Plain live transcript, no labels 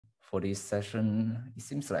for this session, it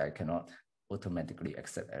seems like I cannot automatically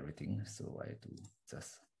accept everything. So I have to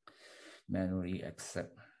just manually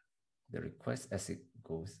accept the request as it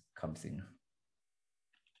comes in.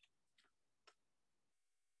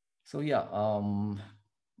 So yeah,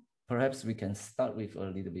 perhaps we can start with a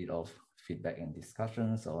little bit of feedback and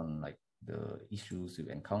discussions on like the issues you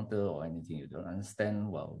encounter or anything you don't understand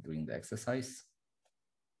while doing the exercise.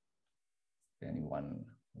 Anyone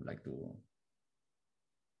would like to?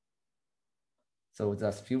 So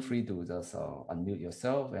just feel free to just unmute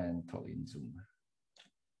yourself and talk in Zoom.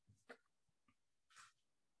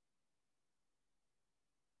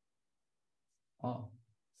 Oh,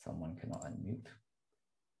 someone cannot unmute.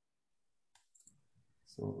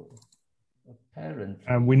 So apparently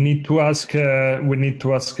we need to ask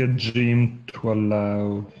Jim to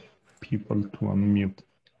allow people to unmute.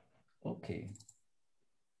 Okay.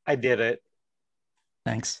 I did it.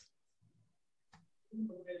 Thanks.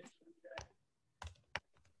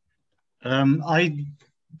 The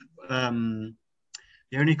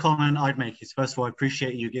only comment I'd make is, first of all, I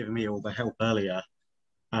appreciate you giving me all the help earlier.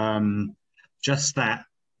 Just that,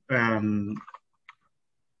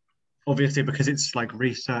 obviously, because it's like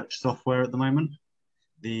research software at the moment,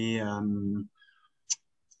 the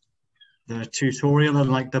tutorial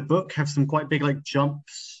and like the book have some quite big like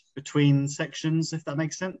jumps between sections, if that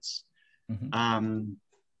makes sense. Mm-hmm.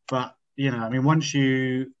 But you know, I mean, once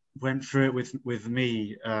you went through it with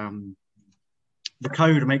me, the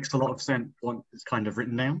code makes a lot of sense once it's kind of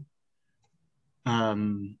written down.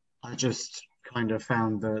 I just kind of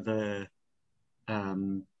found the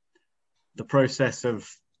process of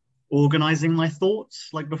organizing my thoughts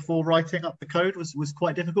like before writing up the code was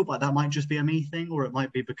quite difficult, but that might just be a me thing, or it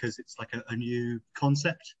might be because it's like a new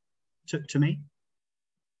concept to me.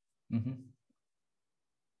 Mm-hmm.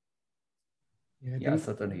 Yeah,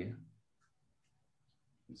 certainly.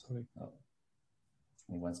 Sorry. Oh.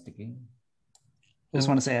 Anyone speaking? I just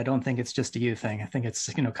want to say, I don't think it's just a you thing. I think it's,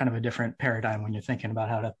 you know, kind of a different paradigm when you're thinking about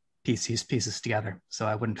how to piece these pieces together. So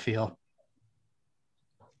I wouldn't feel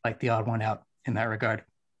like the odd one out in that regard.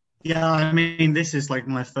 Yeah, I mean, this is like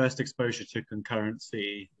my first exposure to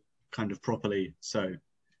concurrency kind of properly. So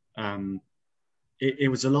it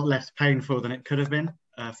was a lot less painful than it could have been,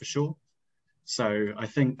 for sure. So I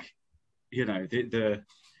think, you know,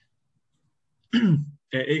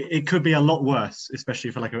 it could be a lot worse,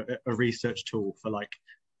 especially for like a research tool for like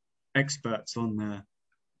experts on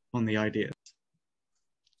the ideas.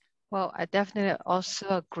 Well, I definitely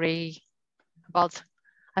also agree about,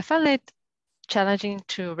 I find it challenging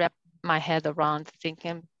to wrap my head around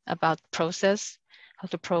thinking about process, how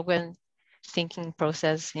to program thinking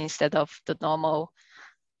process instead of the normal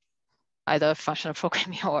either functional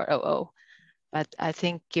programming or OO. But I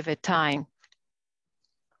think give it time,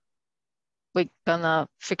 we're gonna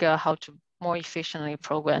figure out how to more efficiently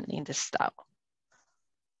program in this style.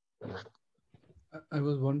 I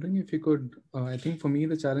was wondering if you could, I think for me,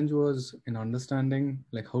 the challenge was in understanding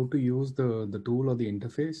like how to use the tool or the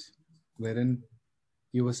interface, wherein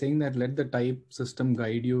you were saying that let the type system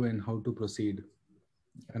guide you in how to proceed.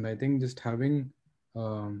 And I think just having,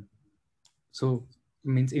 so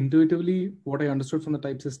means intuitively what I understood from the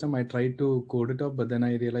type system, I tried to code it up, but then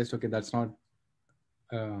I realized, okay, that's not,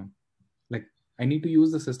 like I need to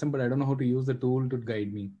use the system, but I don't know how to use the tool to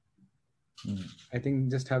guide me. I think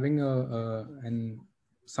just having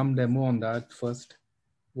some demo on that first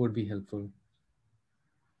would be helpful.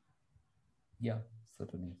 Yeah,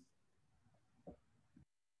 certainly.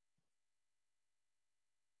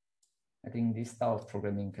 I think this style of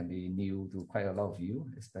programming can be new to quite a lot of you,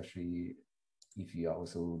 especially if you are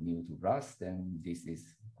also new to Rust, then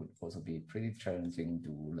could also be pretty challenging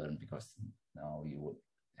to learn, because now you would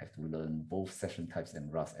have to learn both session types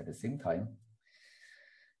and Rust at the same time.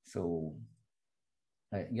 So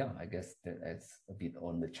yeah, I guess that adds a bit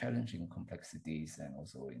on the challenging complexities and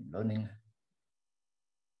also in learning.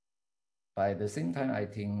 But at the same time, I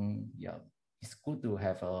think, yeah, it's good to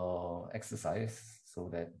have a exercise so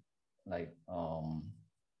that like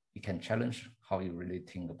it can challenge how you really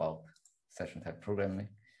think about session type programming,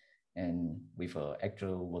 and with an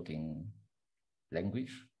actual working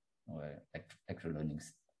language or actual learning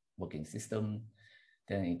working system,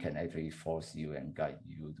 then it can actually force you and guide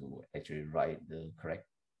you to actually write the correct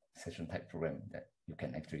session type program that you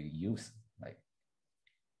can actually use. Like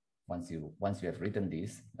once you have written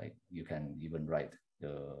this, like you can even write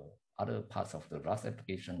the other parts of the Rust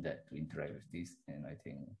application that to interact with this. And I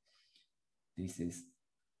think this is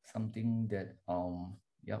something that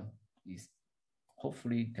yeah, is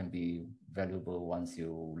hopefully can be valuable once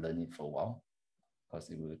you learn it for a while, because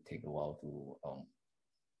it will take a while to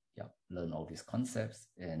learn all these concepts.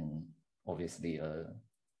 And obviously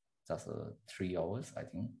just 3 hours, I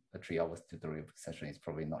think a 3 hours tutorial session is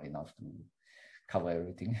probably not enough to cover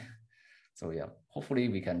everything. So yeah, hopefully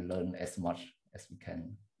we can learn as much as we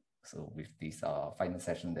can. So with this final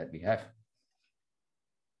session that we have.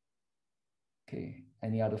 Okay,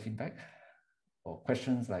 any other feedback or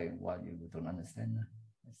questions like what you don't understand?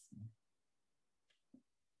 Let's see.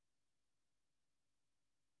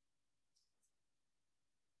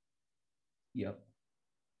 Yep.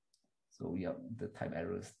 So yeah, the type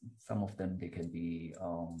errors, some of them, they can be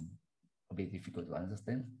a bit difficult to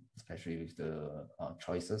understand, especially with the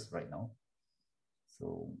choices right now.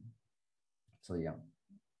 So yeah.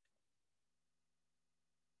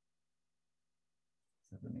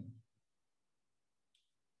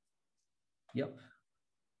 Yep.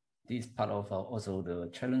 This is part of also the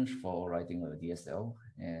challenge for writing a DSL,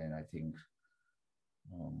 and I think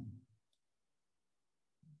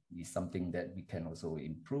is something that we can also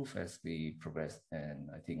improve as we progress. And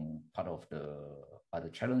I think part of the other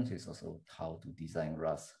challenge is also how to design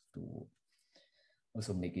Rust to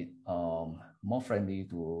also make it more friendly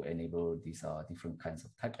to enable these different kinds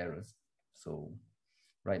of type errors. So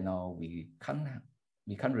right now we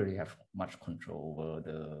can't really have much control over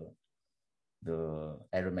the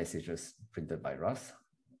error messages printed by Rust.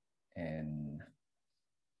 And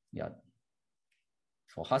yeah,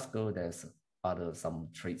 for Haskell, there's some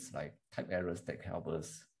traits like type errors that help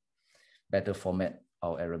us better format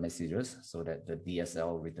our error messages so that the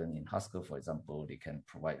DSL written in Haskell, for example, they can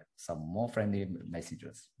provide some more friendly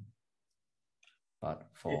messages. But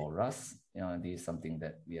for Rust, this is something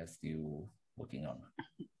that we are still working on.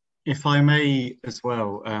 If I may as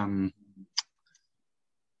well,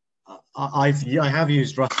 I have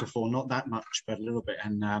used Rust before, not that much, but a little bit.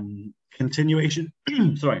 And continuation,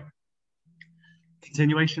 sorry,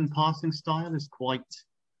 continuation parsing style is quite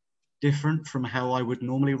different from how I would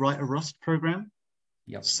normally write a Rust program.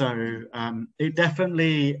 Yep. So it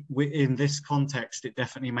definitely, in this context, it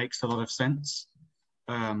definitely makes a lot of sense.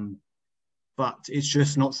 But it's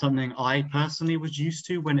just not something I personally was used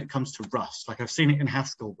to when it comes to Rust. Like I've seen it in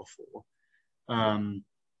Haskell before.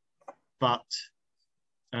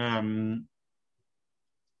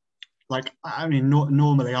 Like, I mean,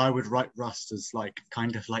 normally I would write Rust as like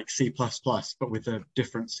kind of like C++, but with a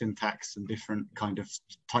different syntax and different kind of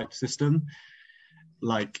type system.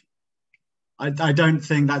 Like, I don't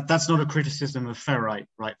think that's not a criticism of Ferrite,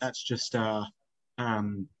 right? That's just like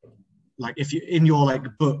if you in your like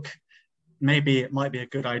book, maybe it might be a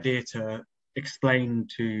good idea to explain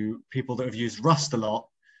to people that have used Rust a lot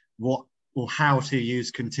what or how to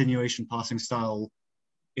use continuation parsing style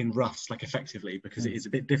in Rust like effectively, because it is a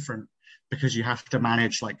bit different because you have to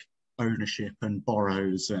manage like ownership and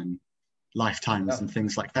borrows and lifetimes and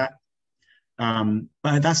things like that.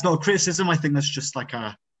 But that's not a criticism. I think that's just like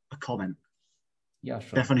a comment. Yeah,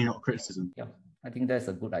 sure. Definitely not criticism. Yeah, I think that's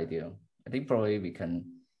a good idea. I think probably we can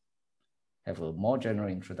have a more general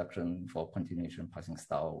introduction for continuation parsing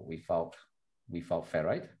style without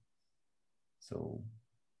Ferrite. So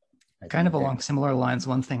kind of along similar lines,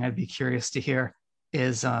 one thing I'd be curious to hear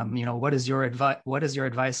is, what is your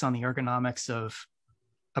advice on the ergonomics of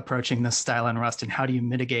approaching this style in Rust, and how do you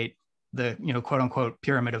mitigate the, quote unquote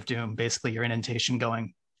pyramid of doom, basically your indentation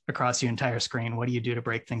going across your entire screen? What do you do to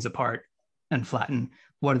break things apart and flatten?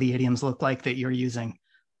 What do the idioms look like that you're using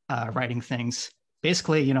writing things?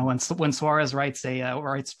 Basically, when Suarez writes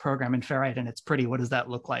a program in Ferrite and it's pretty, what does that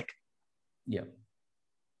look like? Yeah.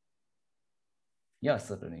 Yeah,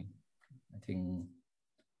 certainly. I think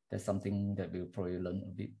that's something that we'll probably learn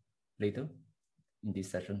a bit later in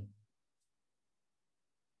this session.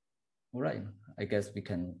 All right, I guess we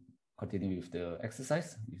can continue with the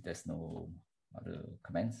exercise if there's no other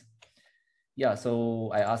comments. Yeah,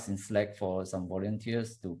 so I asked in Slack for some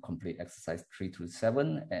volunteers to complete exercise 3 to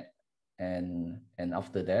 7, and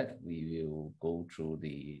after that we will go through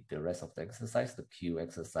the rest of the exercise, the Q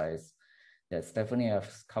exercise that Stephanie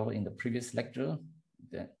has covered in the previous lecture.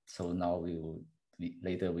 So now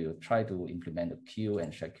later we will try to implement the Q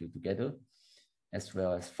and shared Q together, as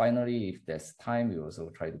well as finally, if there's time, we also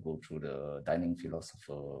try to go through the dining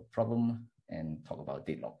philosopher problem and talk about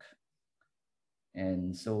deadlock.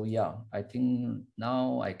 And so, yeah, I think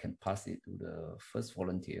now I can pass it to the first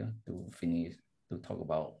volunteer to talk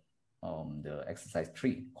about the exercise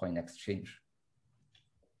 3, coin exchange.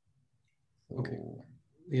 So, okay.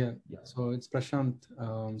 Yeah. So it's Prashant.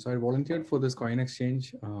 So I volunteered for this coin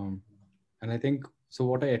exchange. And I think, so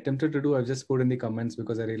what I attempted to do, I've just put in the comments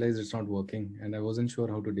because I realized it's not working and I wasn't sure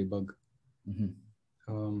how to debug.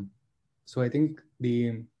 So I think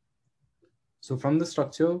so from the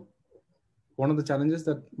structure, one of the challenges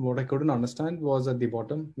that what I couldn't understand was at the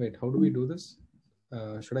bottom. Wait, how do we do this?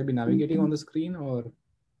 Should I be navigating on the screen or?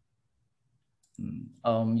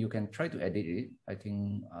 You can try to edit it. I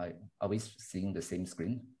think are we seeing the same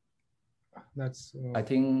screen? That's. I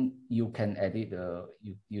think you can edit the.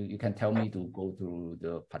 You can tell me to go through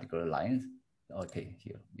the particular lines. Okay,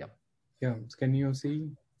 here. Yeah. Yeah. Can you see?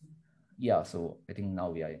 Yeah. So I think now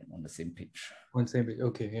we are on the same page. On same page.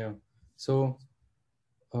 Okay. Yeah. So.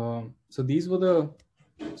 So these were the.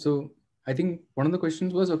 So I think one of the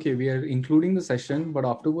questions was, okay, we are including the session, but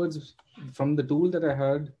afterwards, from the tool that I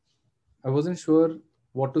had, I wasn't sure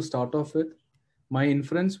what to start off with. My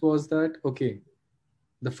inference was that, okay,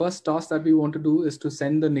 the first task that we want to do is to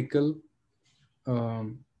send the nickel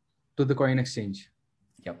to the coin exchange.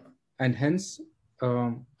 Yep. And hence,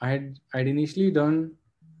 I'd initially done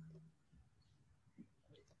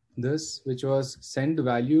this, which was send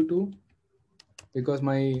value to, because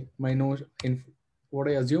my note in what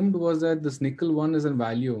I assumed was that this nickel one is a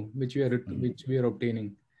value which we are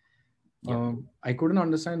obtaining. Yep. I couldn't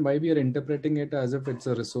understand why we are interpreting it as if it's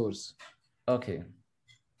a resource. Okay.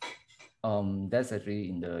 That's actually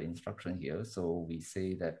in the instruction here. So we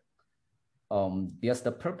say that yes,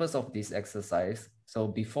 the purpose of this exercise. So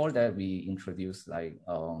before that, we introduced like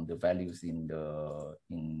the values in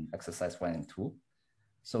exercise 1 and 2.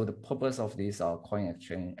 So the purpose of this coin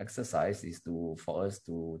exchange exercise is for us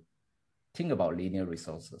to think about linear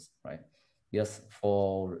resources, right? Yes,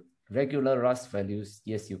 for regular Rust values,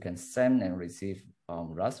 yes, you can send and receive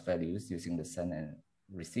Rust values using the send and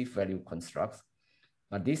receive value constructs.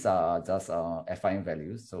 But these are just affine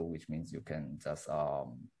values, so which means you can just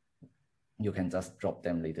drop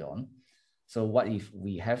them later on. So what if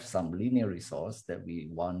we have some linear resource that we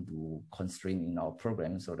want to constrain in our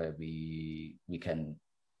program so that we can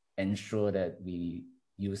ensure that we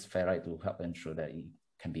use Ferrite to help ensure that it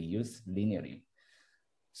can be used linearly.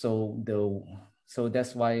 So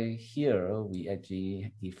that's why here we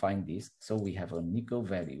actually define this. So we have a nickel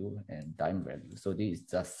value and dime value. So this is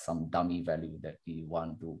just some dummy value that we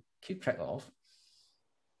want to keep track of.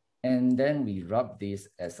 And then we wrap this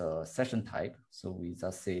as a session type. So we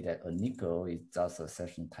just say that a nickel is just a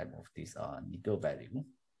session type of this nickel value.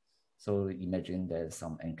 So imagine there's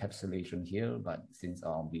some encapsulation here, but since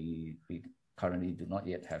we currently do not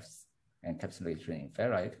yet have encapsulation in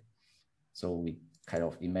Ferrite, so we kind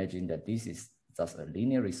of imagine that this is just a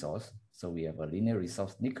linear resource. So we have a linear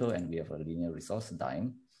resource nickel and we have a linear resource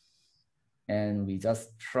dime. And we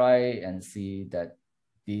just try and see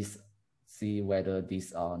whether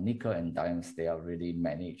these are nickel and dimes, they are really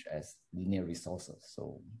managed as linear resources.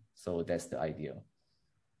 So that's the idea.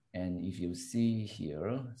 And if you see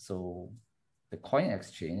here, so the coin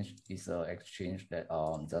exchange is an exchange that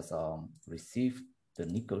just receive the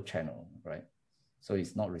nickel channel, right? So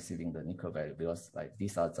it's not receiving the nickel value because like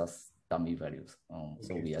these are just dummy values. Okay.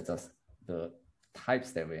 So we are just, the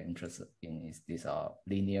types that we're interested in is these are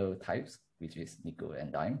linear types, which is nickel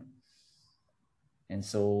and dime. And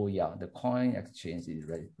so yeah, the coin exchange is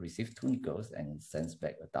receive 2 nickels and sends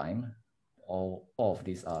back a dime. All of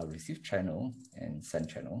these are receive channel and send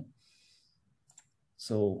channel.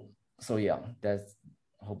 So yeah, I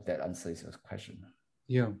hope that answers your question.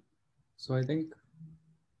 Yeah. So I think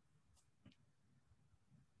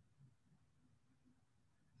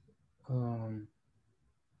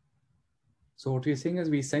so what we're saying is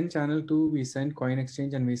we send channel 2, we send coin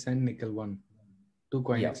exchange, and we send nickel 1 to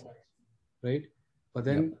coin exchange, right? But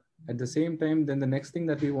then at the same time, then the next thing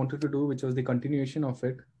that we wanted to do, which was the continuation of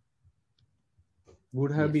it,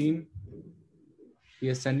 would have been we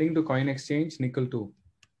are sending to coin exchange nickel 2.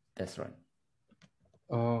 That's right.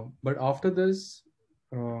 But after this,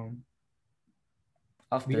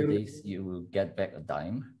 after this, you will get back a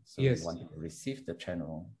dime. So yes, you want to receive the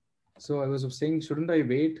channel. So I was saying, shouldn't I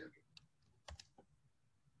wait?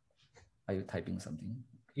 Are you typing something?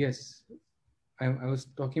 Yes, I was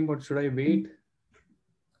talking about should I wait?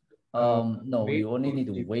 No, you only need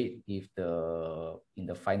to wait if in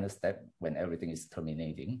the final step when everything is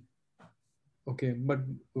terminating. Okay, but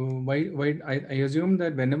why I assume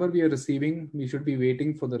that whenever we are receiving, we should be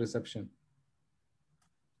waiting for the reception.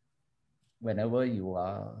 Whenever you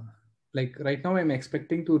are, like right now, I'm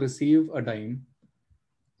expecting to receive a dime.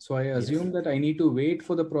 So I assume that I need to wait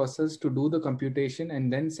for the process to do the computation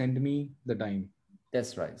and then send me the dime.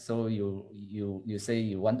 That's right. So you say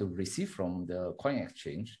you want to receive from the coin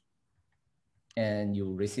exchange, and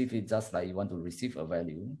you receive it just like you want to receive a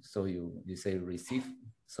value. So you say receive.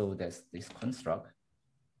 So there's this construct.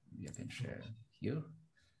 Maybe I can share here.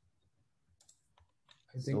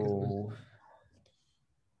 I think so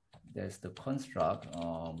there's the construct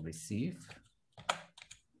receive.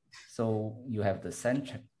 So you have the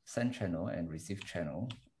send channel and receive channel,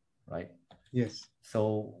 right? Yes.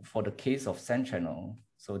 So for the case of send channel,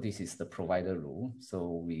 so this is the provider rule.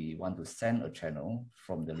 So we want to send a channel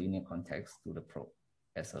from the linear context to the probe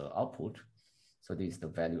as an output. So this is the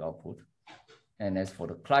value output. And as for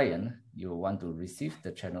the client, you want to receive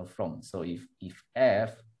the channel from. So if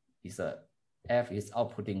F is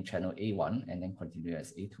outputting channel A1 and then continue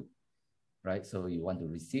as A2, right? So you want to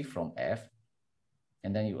receive from F,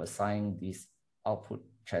 and then you assign this output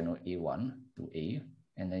channel A1 to A,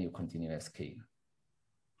 and then you continue as K.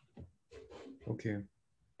 Okay.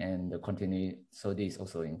 And so this is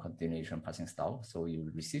also in continuation passing style. So you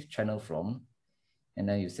receive channel from, and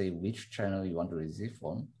then you say which channel you want to receive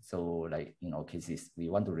from. So like in our cases, we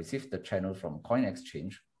want to receive the channel from coin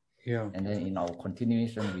exchange. Yeah. And then in our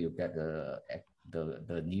continuation, we'll get the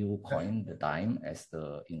new coin, the dime, as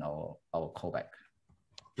our callback.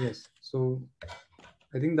 Yes. So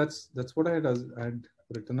I think that's what I had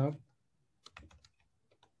written up.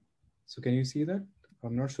 So can you see that?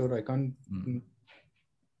 I'm not sure. I can't.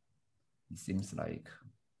 It seems like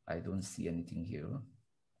I don't see anything here.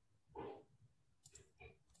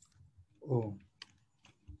 Oh.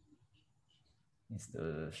 Is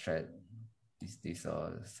this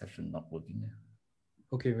session not working?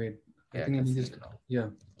 Okay, wait. Yeah, I think I can need see just, it now. yeah.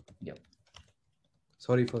 Yep.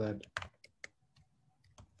 Sorry for that.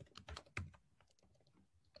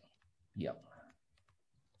 Yep.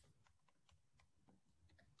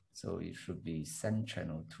 So it should be send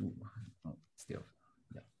channel 2. Oh, still,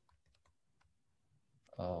 yeah.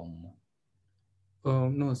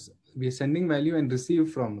 No, we're sending value and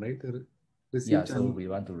receive from, right? Receive yeah, channel. so we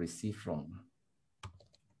want to receive from.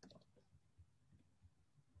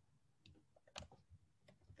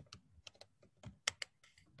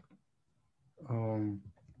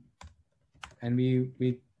 And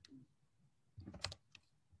we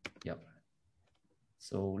Yep.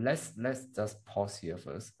 So let's just pause here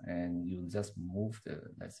first, and you just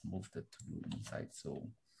let's move the to-do inside. So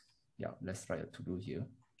yeah, let's write a to-do here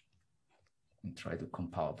and try to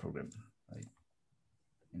compile a program, right?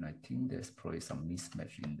 And I think there's probably some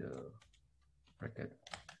mismatch in the bracket.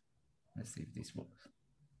 Let's see if this works.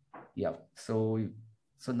 Yeah, so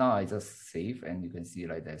now I just save, and you can see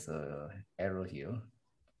like there's a error here,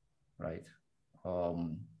 right?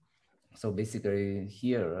 So basically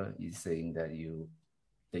here is saying that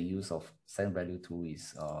the use of send value to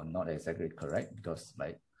is not exactly correct, because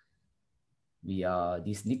like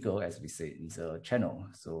this nickel, as we say, is a channel,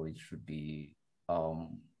 so it should be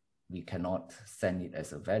we cannot send it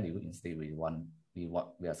as a value. Instead, we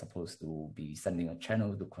are supposed to be sending a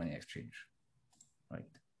channel to coin exchange, right?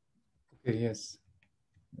 Okay. Yes.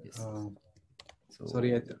 Yes. So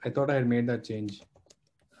sorry, I thought I had made that change.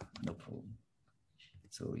 No problem.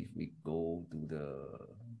 So if we go to the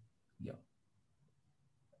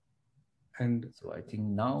and so I think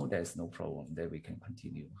now there's no problem, that we can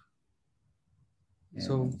continue. And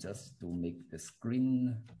so just to make the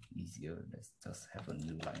screen easier, let's just have a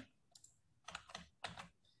new line.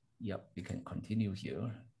 Yep, we can continue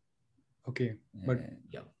here. Okay, but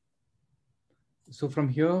yeah. So from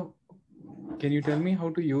here, can you tell me how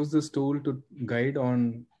to use this tool to guide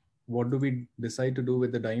on what do we decide to do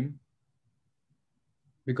with the dime?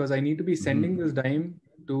 Because I need to be sending this dime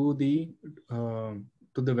to the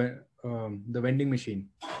vending machine.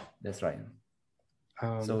 That's right.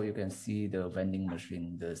 So you can see the vending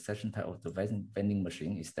machine, the session type of the vending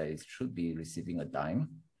machine is that it should be receiving a dime,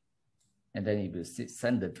 and then it will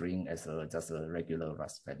send the drink as just a regular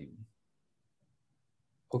Rust value.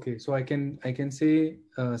 Okay, so I can say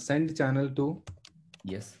send channel to.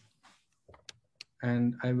 Yes.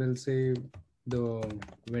 And I will say the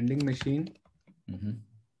vending machine.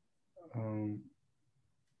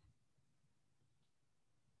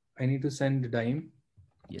 I need to send dime.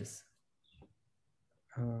 Yes.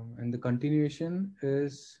 And the continuation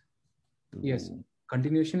is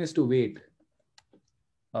continuation is to wait.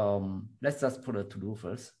 Let's just put a to-do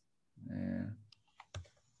first,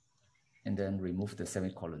 and then remove the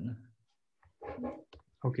semicolon.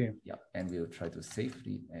 Okay. Yeah, and we'll try to save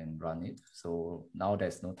it and run it. So now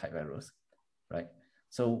there's no type errors, right?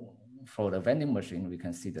 So for the vending machine, we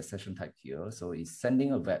can see the session type here. So it's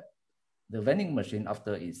sending the vending machine,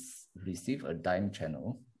 after it's received a dime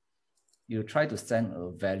channel, you try to send a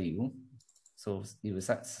value. So you will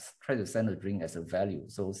try to send a drink as a value.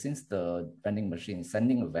 So since the vending machine is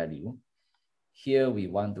sending a value, here we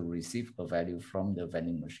want to receive a value from the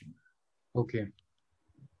vending machine. Okay.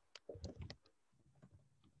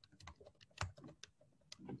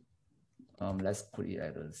 Let's put it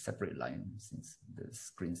at a separate line since the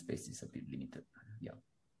screen space is a bit limited. Yeah.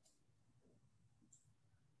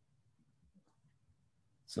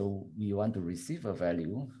 So we want to receive a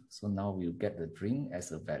value. So now we'll get the drink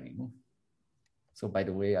as a value. So by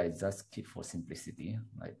the way, I just keep for simplicity,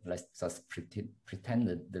 like let's just pretend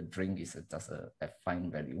that the drink is just a fine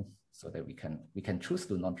value so that we can choose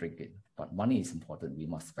to not drink it, but money is important, we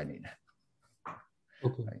must spend it.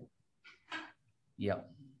 Okay. Right. Yeah.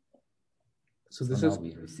 So now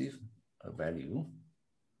we receive a value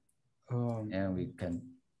and we can,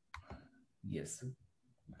 yes.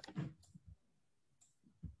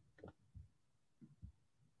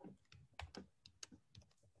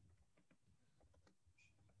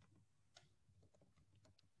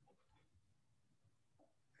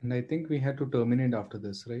 And I think we had to terminate after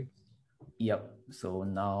this, right? Yep. So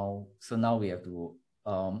now we have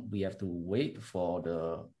to wait for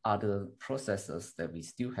the other processes that we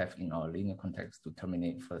still have in our linear context to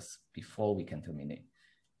terminate first before we can terminate.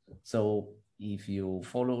 So if you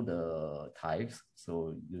follow the types,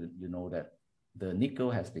 so you know that the nickel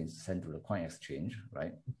has been sent to the coin exchange,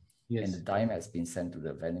 right? Yes. And the dime has been sent to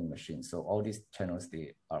the vending machine. So all these channels,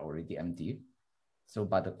 they are already empty. So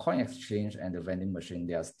but the coin exchange and the vending machine,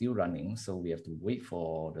 they are still running. So we have to wait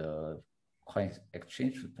for the coin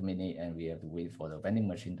exchange to terminate, and we have to wait for the vending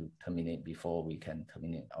machine to terminate before we can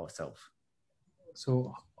terminate ourselves.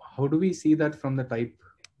 So how do we see that from the type?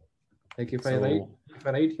 Like if I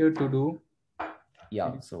write here to do.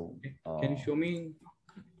 Yeah. Can you show me?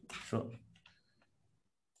 Sure.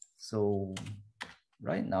 So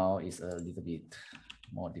right now it's a little bit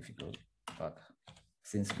more difficult, but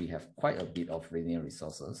since we have quite a bit of linear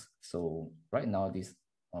resources, so right now this,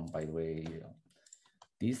 by the way,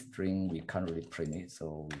 this string we can't really print it,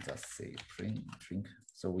 so we just say print drink.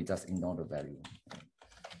 So we just ignore the value,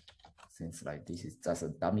 since like this is just a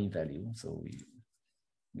dummy value. So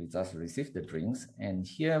we just receive the drinks, and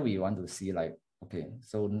here we want to see like, okay,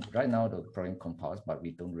 so right now the program compiles, but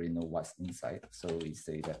we don't really know what's inside. So we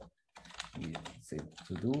say that we say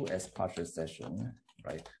to do as partial session,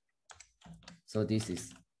 right? So this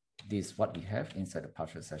is what we have inside the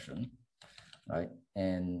partial session, right?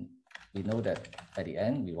 And we know that at the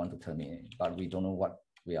end we want to terminate, but we don't know what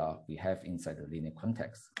we have inside the linear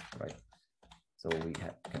context, right? So we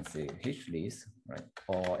can say hlist, right?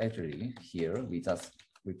 Or actually here we just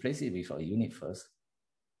replace it with a unit first.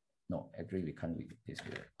 No, actually we can't replace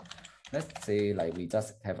it. Let's say like we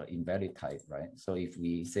just have an invalid type, right? So if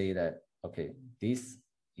we say that, okay, this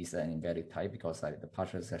is an invalid type because like the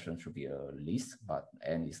partial session should be a list, but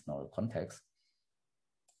n is not a context,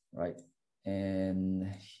 right? And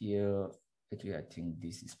here, actually, I think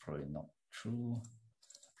this is probably not true.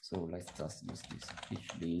 So let's just use this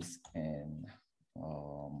hlist and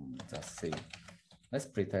just say, let's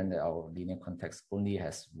pretend that our linear context only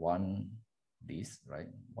has one list, right?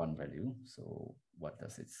 One value. So what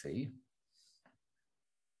does it say?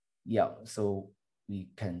 Yeah, so we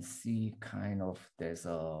can see kind of there's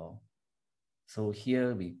a, so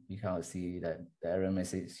here we kind of see that the error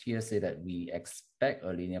message here say that we expect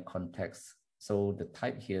a linear context. So the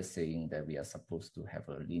type here saying that we are supposed to have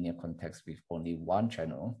a linear context with only one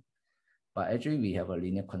channel, but actually we have a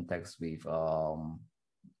linear context with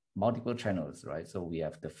multiple channels, right? So we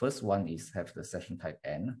have the first one is have the session type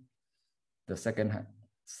n, the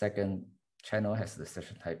second channel has the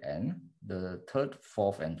session type n, the third,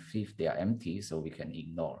 fourth, and fifth, they are empty, so we can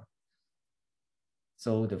ignore.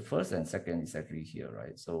 So the first and second is actually here,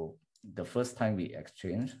 right? So the first time we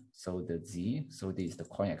exchange, so the Z, so this is the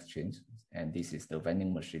coin exchange, and this is the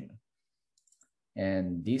vending machine.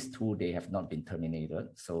 And these two, they have not been terminated.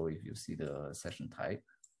 So if you see the session type,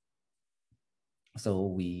 so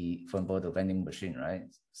we, for example, the vending machine, right?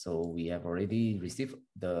 So we have already received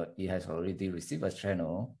it has already received a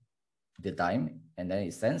channel, the dime, and then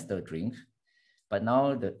it sends the drink, but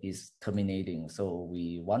now it's terminating. So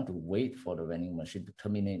we want to wait for the vending machine to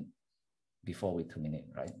terminate before we terminate,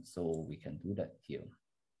 right? So we can do that here.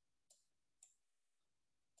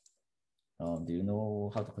 Do you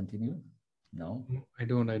know how to continue? No? I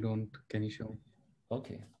don't. Can you show me?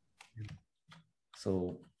 Okay.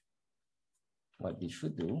 So what we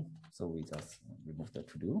should do, so we just remove the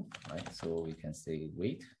to do, right? So we can say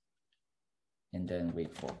wait, and then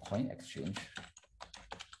wait for coin exchange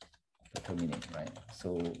to terminate, right?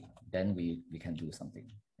 So then we can do something,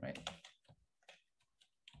 right?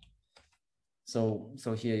 So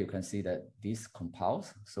here you can see that this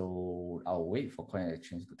compiles. So I'll wait for coin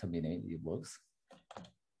exchange to terminate, it works.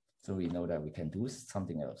 So we know that we can do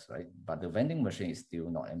something else, right? But the vending machine is still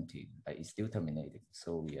not empty, like it's still terminating.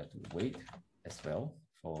 So we have to wait as well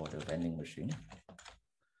for the vending machine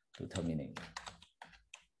to terminate.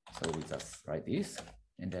 So we just write this,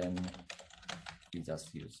 and then we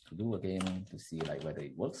just use to do again to see like whether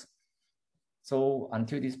it works. So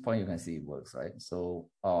until this point, you can see it works, right? So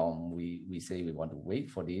we say we want to wait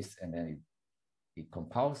for this, and then it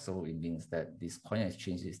compiles. So it means that this coin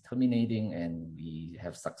exchange is terminating, and we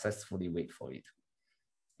have successfully wait for it.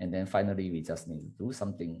 And then finally, we just need to do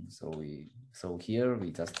something. So here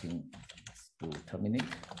we just need to terminate.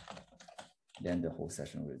 Then the whole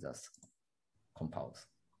session will just compile.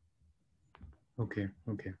 Okay.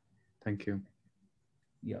 Okay. Thank you.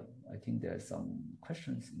 Yeah, I think there are some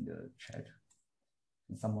questions in the chat.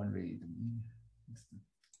 Can someone read? The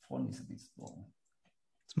font is a bit small.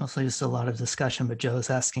 It's mostly just a lot of discussion, but Joe is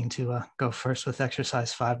asking to go first with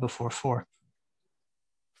exercise 5 before 4.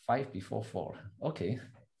 5 before 4. Okay.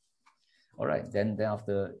 All right. Then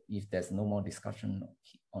after, if there's no more discussion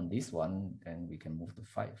on this one, then we can move to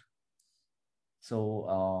 5.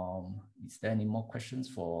 So is there any more questions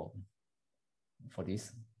for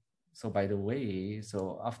this? So by the way,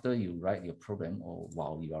 so after you write your program or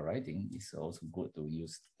while you are writing, it's also good to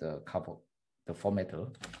use the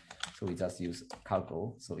formatter. So we just use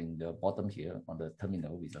cargo. So in the bottom here on the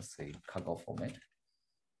terminal, we just say cargo format.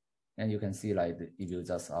 And you can see like if you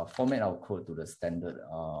just format our code to the standard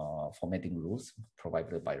formatting rules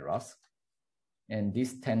provided by Rust. And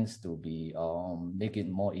this tends to be make it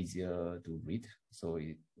more easier to read. So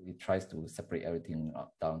it tries to separate everything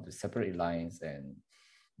down to separate lines, and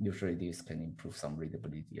usually this can improve some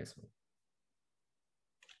readability as well.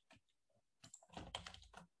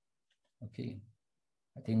 Okay,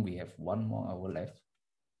 I think we have 1 more hour left.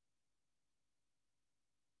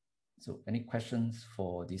 So any questions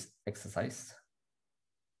for this exercise,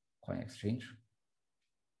 coin exchange?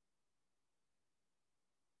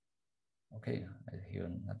 Okay, I hear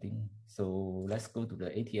nothing. So let's go to the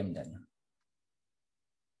ATM then.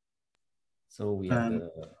 So we have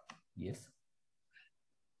yes.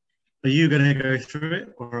 Are you going to go through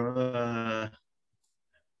it, or?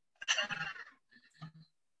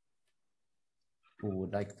 Who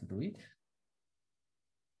would like to do it?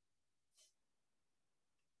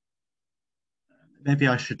 Maybe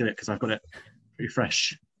I should do it because I've got it pretty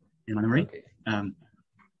fresh in my memory. Okay.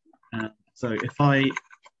 So if I go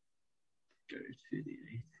to the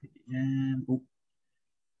ATM,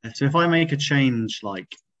 so if I make a change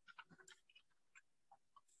like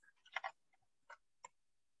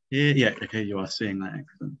here, yeah, okay, you are seeing that,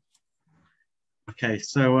 excellent. Okay,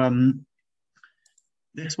 so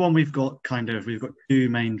this one we've got 2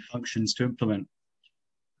 main functions to implement,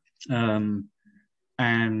 and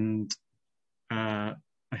I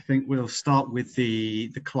think we'll start with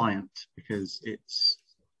the client because it's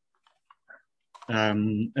a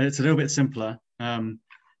little bit simpler. And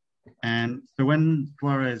so when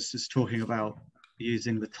Juarez is talking about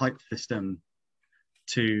using the type system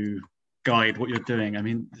to guide what you're doing, I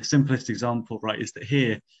mean, the simplest example, right, is that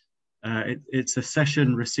here it's a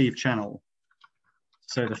session receive channel.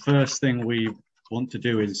 So the first thing we want to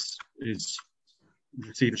do is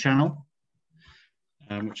receive a channel,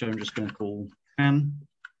 which I'm just going to call can.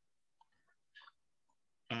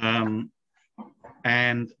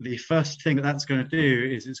 And the first thing that's going to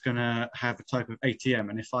do is it's going to have a type of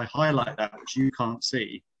ATM. And if I highlight that, which you can't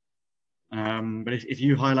see, but if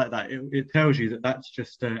you highlight that, it tells you that that's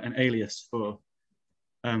just an alias for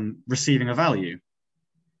receiving a value.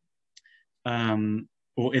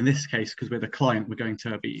 Or in this case, because we're the client, we're going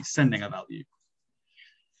to be sending a value.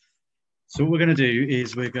 So what we're going to do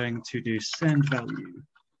is we're going to do send value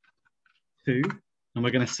to, and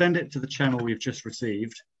we're going to send it to the channel we've just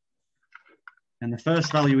received. And the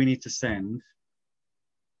first value we need to send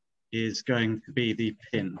is going to be the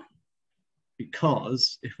PIN,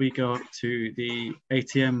 because if we go up to the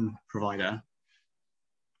ATM provider,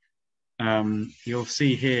 you'll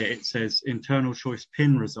see here it says internal choice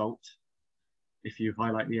PIN result if you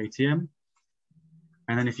highlight the ATM.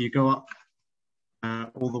 And then if you go up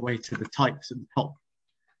all the way to the types at the top,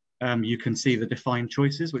 you can see the defined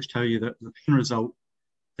choices, which tell you that the PIN result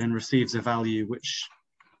then receives a value which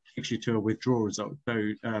takes you to a withdrawal result.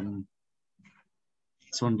 So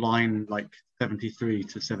it's on line like 73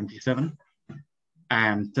 to 77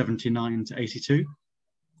 and 79 to 82.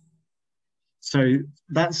 So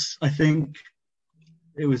that's, I think,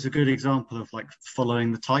 it was a good example of like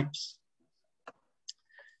following the types.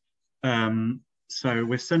 So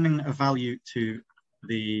we're sending a value to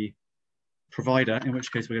the provider, in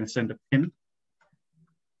which case we're going to send a PIN.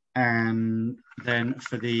 And then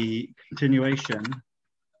for the continuation,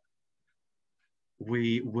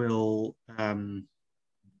 we will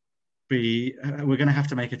we're going to have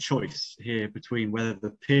to make a choice here between whether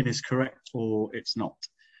the PIN is correct or it's not.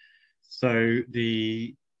 So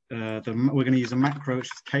we're going to use a macro, which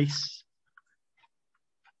is case,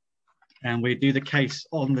 and we do the case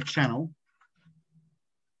on the channel.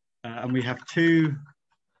 and we have two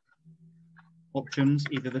options.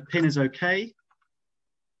 Either the pin is okay,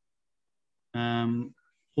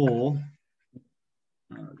 or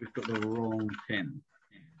we've got the wrong pin.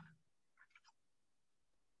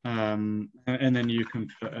 And then you can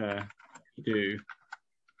put do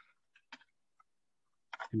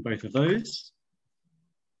in both of those.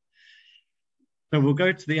 So we'll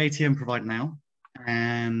go to the ATM provider now,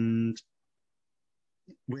 and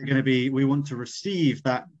we want to receive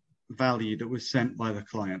that value that was sent by the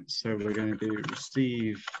client. So we're going to do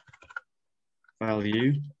receive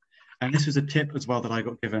value. And this was a tip as well that I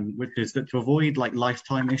got given, which is that to avoid like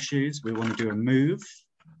lifetime issues, we want to do a move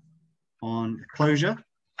on closure,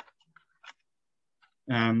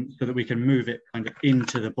 so that we can move it kind of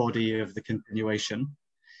into the body of the continuation.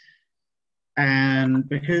 And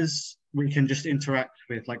because we can just interact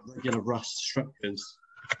with like regular Rust structures,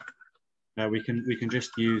 we can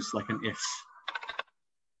just use like an if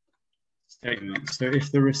statement. So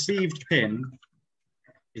if the received pin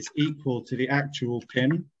is equal to the actual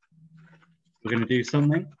pin, we're going to do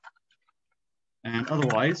something, and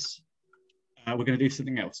otherwise we're going to do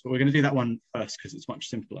something else. But we're going to do that one first because it's much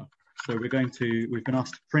simpler. So we've been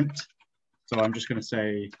asked to print. So I'm just going to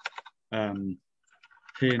say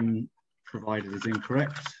pin provided is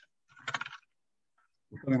incorrect,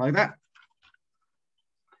 or something like that.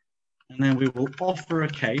 And then we will offer a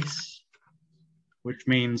case, which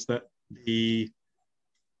means that the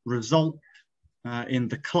result in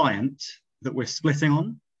the client that we're splitting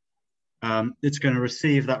on, it's going to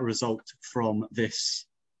receive that result from this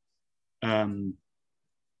from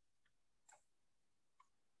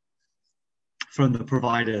the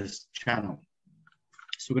provider's channel.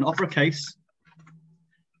 So we're going to offer a case,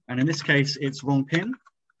 and in this case, it's wrong pin,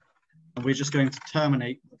 and we're just going to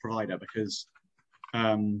terminate the provider because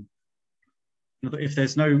if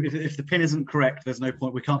the pin isn't correct, there's no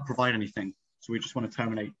point. We can't provide anything, so we just want to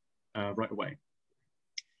terminate right away.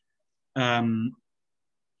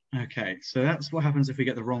 Okay, so that's what happens if we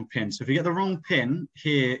get the wrong pin. So if we get the wrong pin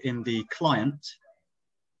here in the client,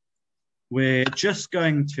 we're just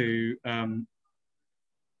going to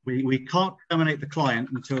we can't terminate the client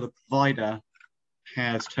until the provider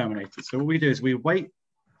has terminated. So what we do is we wait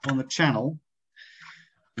on the channel,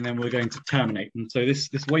 and then we're going to terminate. And so this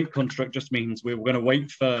wait construct just means we're going to wait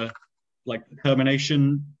for like the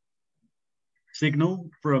termination signal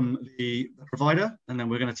from the provider, and then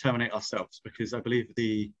we're going to terminate ourselves because I believe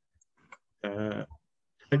the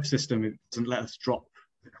type system doesn't let us drop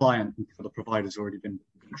the client until the provider's already been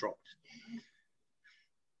dropped.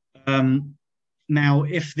 Now,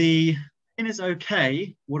 if the pin is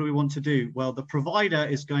okay, what do we want to do? Well, the provider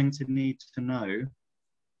is going to need to know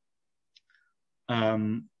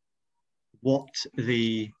what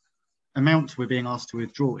the amount we're being asked to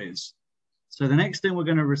withdraw is. So the next thing we're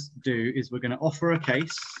going to do is we're going to offer a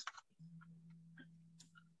case.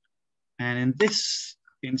 And in this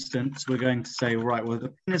instance, we're going to say, right, well,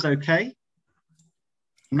 the pin is okay.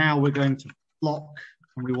 Now we're going to block,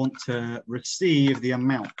 and we want to receive the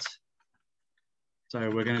amount. So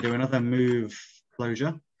we're going to do another move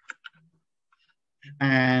closure.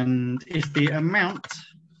 And if the amount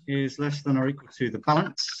is less than or equal to the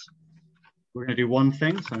balance, we're going to do one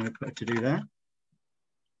thing. So I'm going to put a to do there.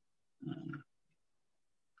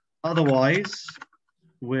 Otherwise,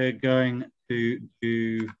 we're going to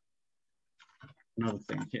do another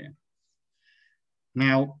thing here.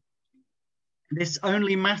 Now, this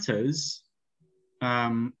only matters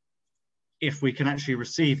if we can actually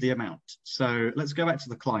receive the amount. So let's go back to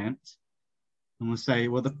the client, and we'll say,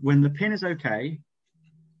 well, when the pin is okay,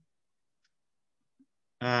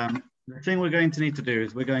 the thing we're going to need to do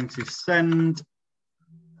is we're going to send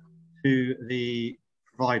to the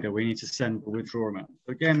provider, we need to send the withdrawal amount.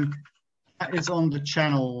 So again, that is on the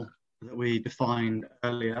channel that we defined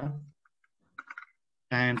earlier.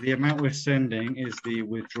 And the amount we're sending is the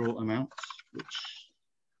withdrawal amount, which,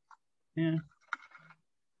 yeah.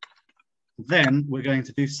 Then we're going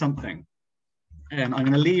to do something. And I'm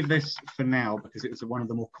going to leave this for now because it's one of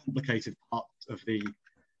the more complicated parts of the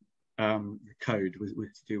code to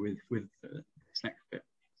do with this next bit.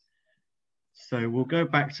 So we'll go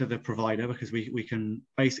back to the provider because we can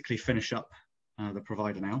basically finish up the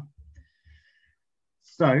provider now.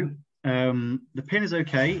 So the pin is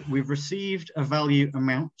okay. We've received a value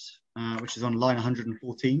amount, which is on line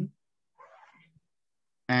 114.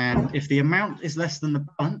 And if the amount is less than the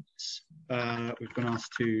balance, we've been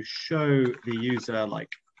asked to show the user,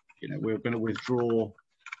 like, you know, we're going to withdraw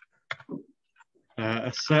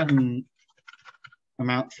a certain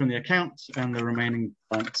amount from the account, and the remaining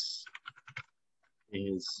balance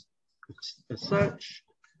is a search.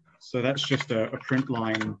 So that's just a print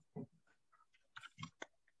line.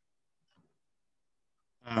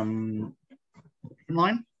 And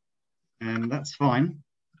that's fine.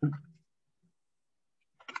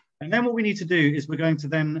 And then what we need to do is we're going to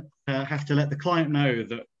then have to let the client know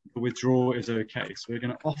that the withdrawal is okay. So we're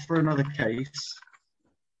going to offer another case,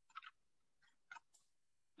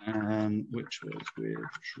 which was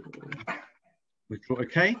withdraw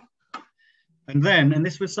okay. And then, and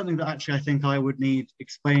this was something that actually I think I would need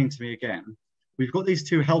explained to me again. We've got these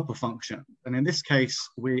two helper functions. And in this case,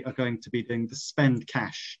 we are going to be doing the spend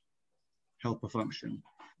cash helper function.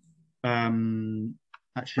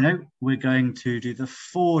 Actually, no, we're going to do the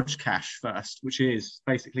forge cache first, which is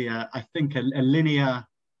basically, I think, a linear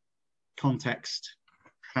context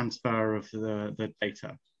transfer of the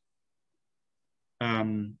data.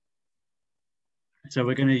 So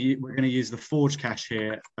we're going to use the forge cache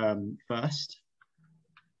here first.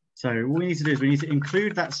 So what we need to do is we need to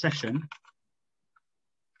include that session,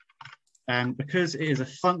 and because it is a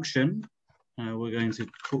function, we're going to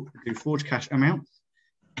do forge cache amount.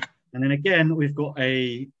 And then again, we've got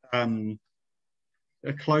a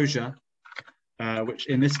closure, which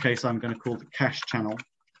in this case, I'm going to call the cache channel.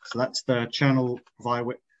 So that's the channel via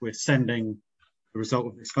which we're sending the result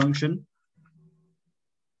of this function.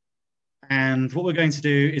 And what we're going to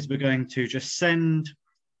do is we're going to just send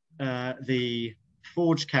the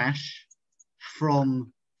forge cache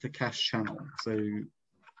from the cache channel. So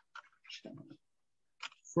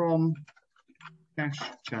from cache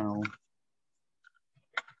channel.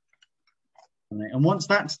 And once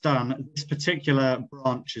that's done, this particular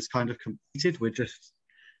branch is kind of completed. We're just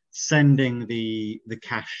sending the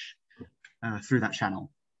cache through that channel.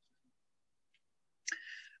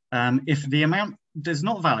 If the amount is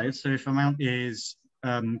not valid, so if amount is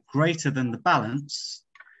greater than the balance,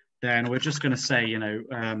 then we're just going to say, you know,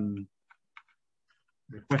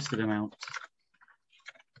 requested amount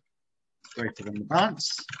greater than the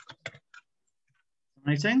balance.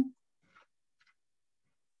 Terminating.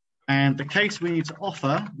 And the case we need to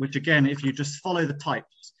offer, which again, if you just follow the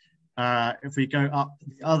types, if we go up,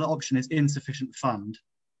 the other option is insufficient fund.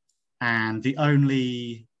 And the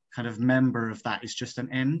only kind of member of that is just an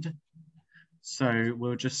end. So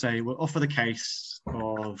we'll just say, we'll offer the case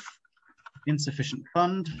of insufficient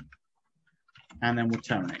fund, and then we'll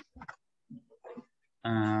terminate.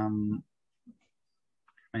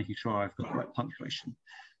 Making sure I've got the right punctuation.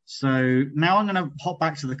 So now I'm going to hop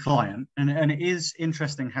back to the client, and it is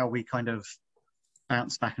interesting how we kind of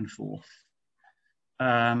bounce back and forth.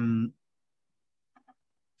 So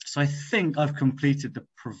I think I've completed the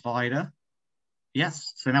provider.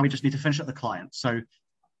 Yes, so now we just need to finish up the client. So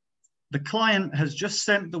the client has just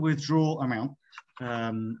sent the withdrawal amount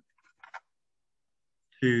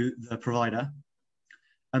to the provider,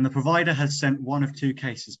 and the provider has sent one of two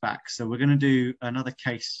cases back. So we're going to do another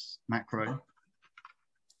case macro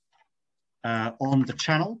on the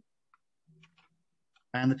channel.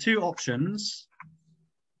 And the two options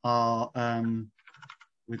are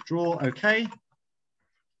withdraw okay,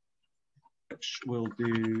 which will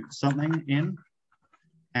do something in,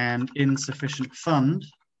 and insufficient fund.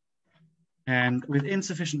 And with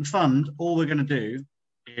insufficient fund, all we're going to do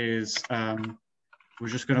is we're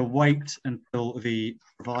just going to wait until the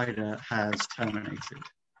provider has terminated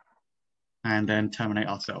and then terminate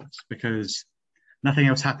ourselves, because nothing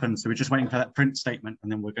else happens. So we're just waiting for that print statement,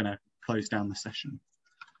 and then we're going to close down the session.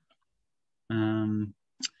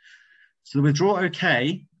 So the withdraw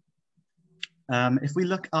okay. If we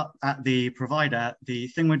look up at the provider, the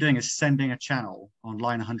thing we're doing is sending a channel on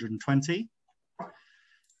line 120.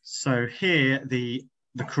 So here, the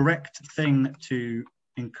correct thing to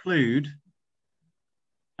include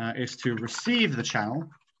is to receive the channel.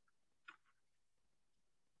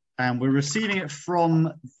 And we're receiving it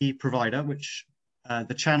from the provider, which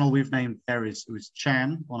the channel we've named there was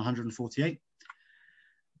Chan on 148.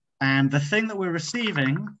 And the thing that we're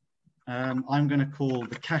receiving, I'm going to call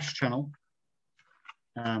the cache channel.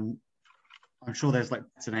 I'm sure there's like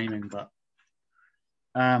better naming, but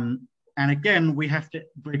and again,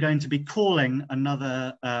 we're going to be calling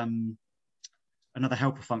another another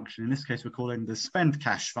helper function. In this case, we're calling the spend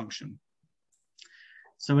cache function.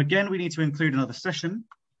 So again, we need to include another session,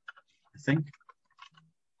 I think.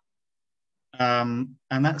 And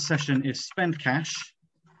that session is spend cache.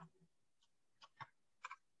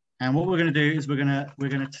 And what we're going to do is we're going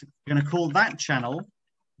to call that channel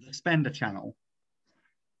the spender channel.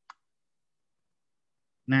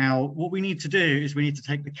 Now, what we need to do is we need to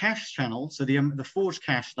take the cache channel, so the forge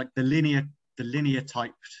cache, like the linear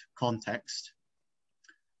typed context.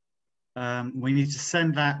 We need to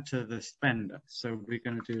send that to the spender. So we're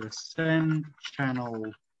going to do a send channel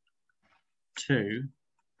 2.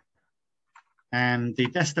 And the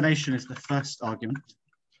destination is the first argument,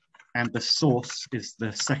 and the source is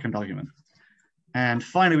the second argument. And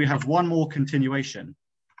finally, we have one more continuation.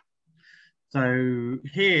 So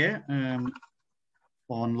here,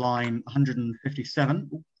 on line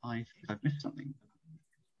 157, I think I've missed something.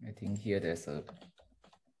 I think here there's the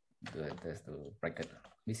bracket,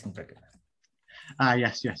 missing bracket.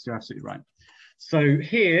 Yes, you're absolutely right. So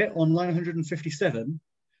here on line 157,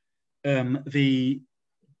 the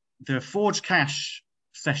forge cache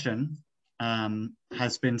session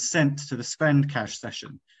has been sent to the spend cache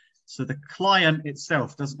session. So the client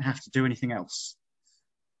itself doesn't have to do anything else.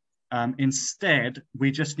 Instead,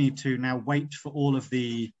 we just need to now wait for all of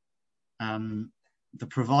the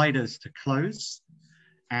providers to close.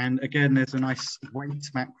 And again, there's a nice wait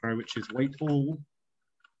macro, which is wait all.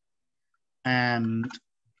 And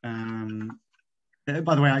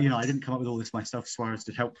by the way, I didn't come up with all this myself. Suarez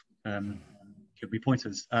did help give me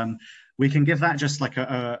pointers. We can give that just like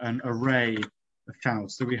an array of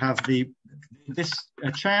channels. So we have this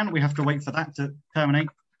chan, we have to wait for that to terminate.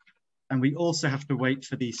 And we also have to wait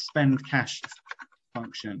for the spend cache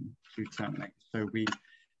function to terminate. So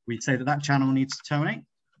we say that channel needs to terminate,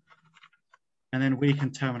 and then we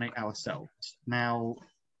can terminate ourselves. Now,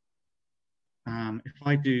 if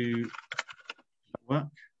I do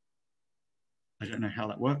work, I don't know how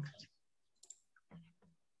that works.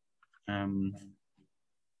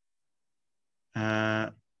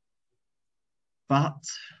 But,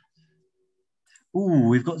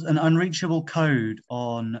 we've got an unreachable code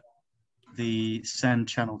on the send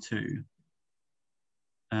channel 2.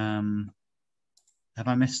 Have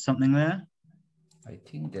I missed something there? I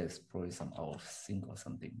think there's probably some out of sync or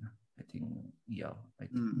something. I think, yeah. I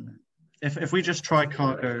think. If we just try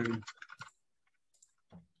cargo.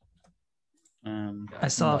 I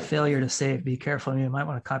saw a failure to save. Be careful. You might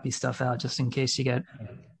want to copy stuff out just in case you get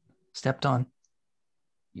stepped on.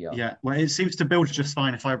 Yeah. Well, it seems to build just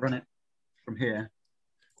fine if I run it from here.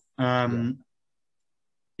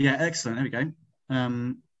 Yeah, excellent. There we go.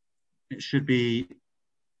 It should be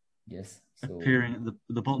appearing at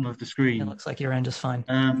the bottom of the screen. It looks like you're in just fine.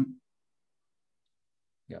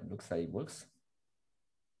 Yeah, looks like it works.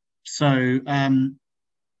 So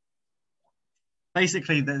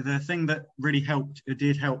basically, the thing that really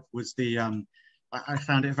did help was the I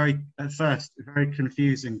found it at first very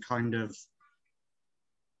confusing. Kind of,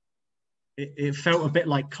 it felt a bit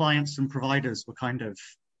like clients and providers were kind of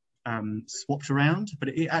swapped around, but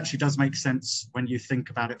it actually does make sense when you think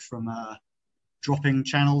about it from a dropping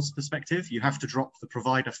channels perspective. You have to drop the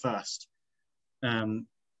provider first, and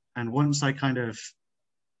once that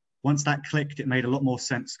clicked, it made a lot more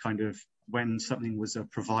sense kind of when something was a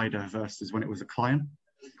provider versus when it was a client.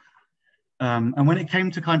 And when it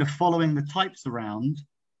came to kind of following the types around,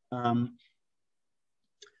 kind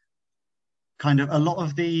of a lot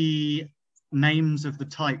of the names of the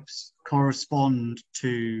types correspond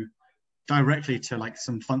directly to like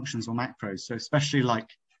some functions or macros. So especially like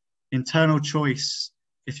internal choice,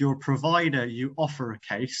 if you're a provider, you offer a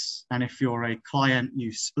case, and if you're a client,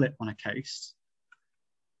 you split on a case.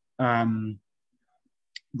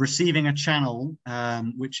 Receiving a channel,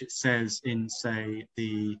 which it says in, say,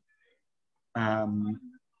 or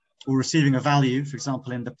receiving a value, for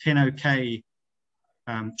example, in the pin OK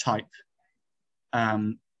type,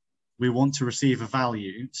 we want to receive a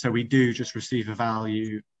value. So we do just receive a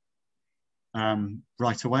value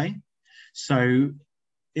right away. So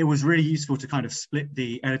it was really useful to kind of split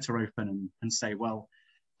the editor open and say, well,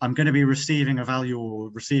 I'm going to be receiving a value or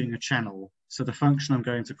receiving a channel. So the function I'm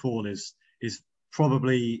going to call is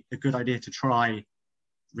probably a good idea to try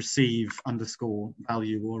receive underscore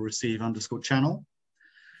value or receive underscore channel.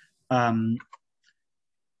 But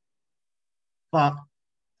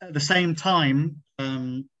at the same time,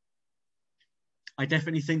 I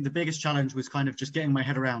definitely think the biggest challenge was kind of just getting my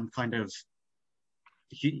head around kind of,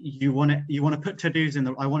 you want to put to-dos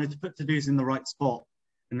I wanted to put to-dos in the right spot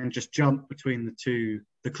and then just jump between the two,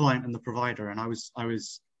 the client and the provider. And I was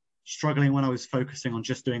struggling when I was focusing on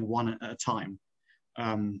just doing one at a time.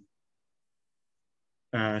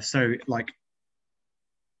 So like,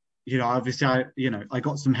 obviously I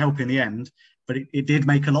got some help in the end, but it did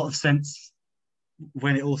make a lot of sense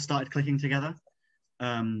when it all started clicking together.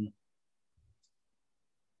 But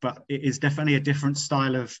it is definitely a different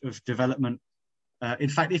style of development. In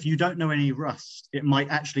fact, if you don't know any Rust, it might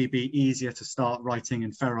actually be easier to start writing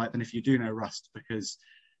in Ferrite than if you do know Rust, because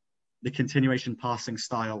the continuation passing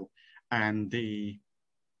style and the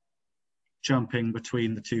jumping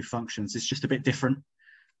between the two functions is just a bit different.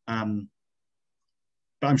 But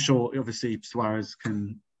I'm sure, obviously, Suarez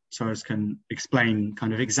can tutorials can explain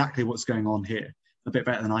kind of exactly what's going on here a bit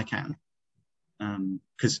better than I can.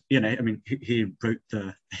 Because you know, I mean, he wrote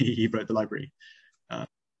the library.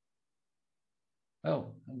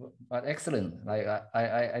 Oh, but excellent! Like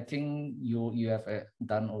I think you have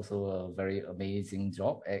done also a very amazing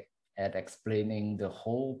job at explaining the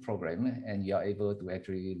whole program, and you are able to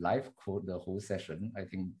actually live code the whole session. I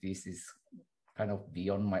think this is kind of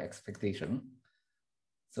beyond my expectation.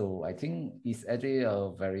 So I think it's actually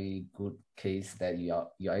a very good case that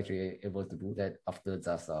you're actually able to do that after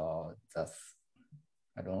just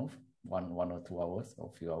I don't know, one or 2 hours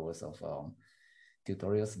or few hours of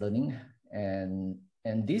tutorials learning, and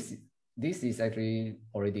this is actually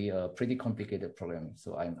already a pretty complicated program.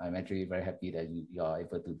 So I'm actually very happy that you are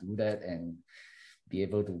able to do that and be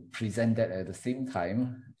able to present that at the same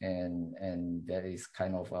time, and that is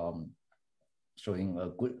kind of showing a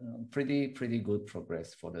good, pretty good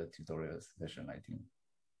progress for the tutorial session, I think.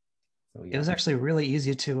 So, yeah. It was actually really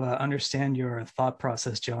easy to understand your thought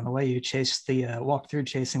process, Joe. And the way you chase the walk through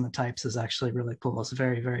chasing the types is actually really cool. It's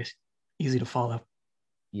very, very easy to follow.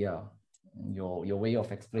 Yeah, your way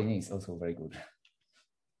of explaining is also very good.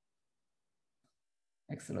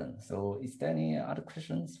 Excellent. So is there any other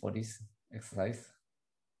questions for this exercise?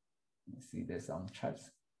 Let's see, there's some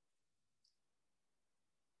chats.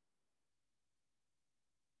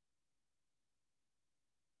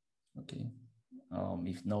 Okay.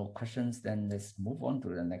 If no questions, then let's move on to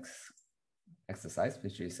the next exercise,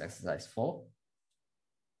 which is exercise 4.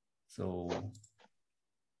 So.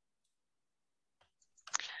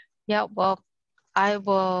 Yeah, well, I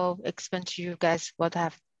will explain to you guys what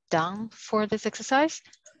I've done for this exercise.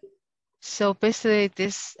 So basically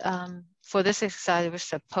this, for this exercise, we're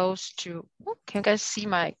supposed to, can you guys see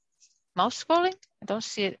my mouse scrolling? I don't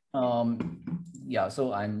see it. Yeah,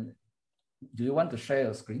 so do you want to share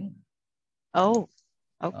your screen? Oh,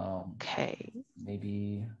 okay.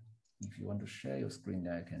 Maybe if you want to share your screen,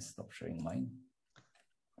 then I can stop sharing mine.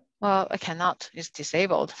 Well, I cannot, it's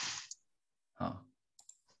disabled. Huh.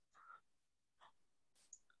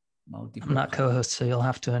 I'm not co-host, so you'll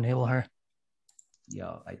have to enable her.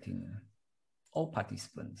 Yeah, I think all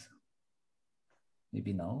participants.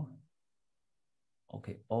 Maybe now.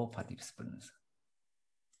 Okay, all participants.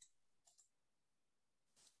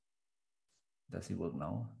 Does it work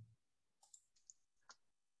now?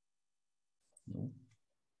 No.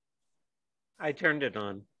 I turned it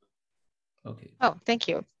on. Okay. Oh, thank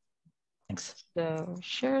you. Thanks. So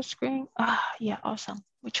share screen. Ah, yeah, awesome.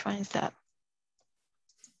 Which one is that?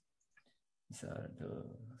 It's the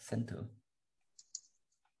center.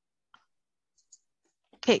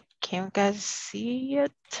 Okay, can you guys see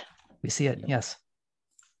it? We see it, yes.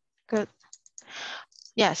 Good.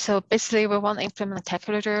 Yeah, so basically we want to implement a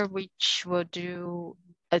calculator which will do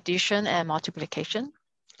addition and multiplication.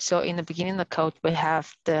 So in the beginning of the code, we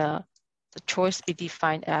have the choice be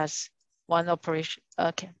defined as one operation,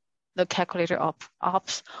 the calculator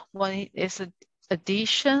ops. One is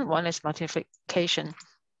addition, one is multiplication.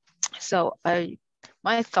 So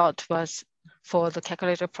my thought was for the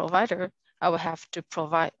calculator provider, I will have to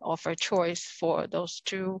offer choice for those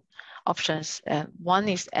 2 options. And one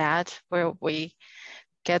is add, where we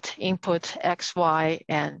get input x, y,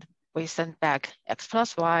 and we send back x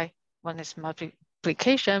plus y. One is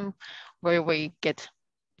multiplication, where we get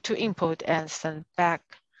 2 input and send back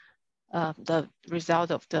the result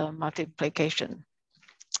of the multiplication.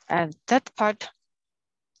 And that part,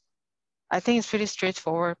 I think it's pretty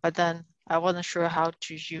straightforward, but then I wasn't sure how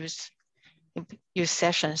to use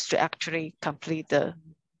sessions to actually complete the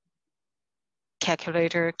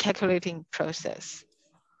calculating process.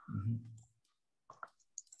 Mm-hmm.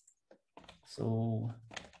 So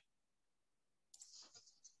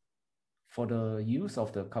for the use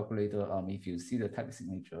of the calculator, if you see the type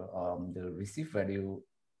signature, the receive value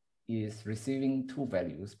is receiving 2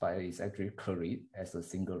 values, but it's actually carried as a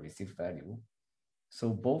single receive value. So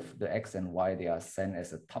both the x and y, they are sent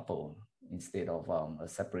as a tuple instead of a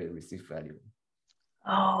separate receive value.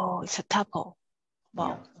 Oh, it's a tuple.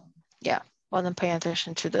 Wow. Yeah, wasn't paying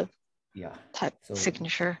attention to the type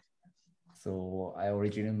signature. So I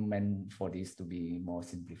originally meant for this to be more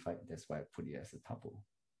simplified. That's why I put it as a tuple.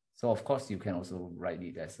 So of course you can also write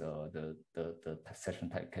it as the session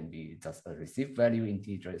type can be just a receive value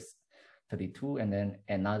integers 32 and then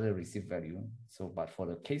another receive value. So, but for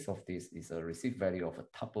the case of this is a receive value of a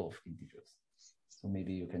tuple of integers. So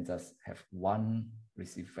maybe you can just have one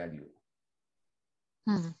receive value.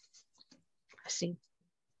 I see.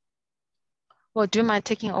 Well, do you mind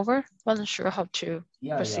taking over? Wasn't sure how to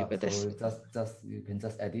proceed with this. So you can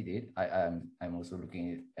just edit it. I'm also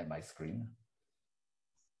looking at my screen.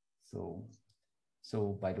 So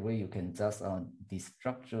So by the way, you can just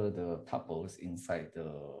destructure the tuples inside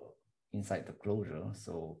the closure.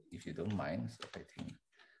 So if you don't mind, so I think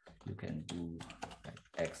you can do like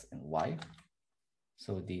X and Y.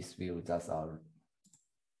 So this will just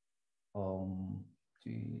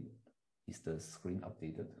is the screen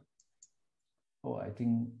updated? Oh, I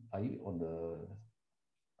think are you on the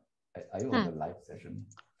live session?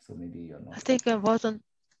 So maybe you're not. I think I wasn't.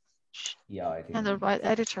 Yeah, I think. And the right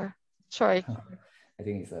editor. Sorry. I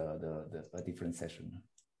think it's a different session.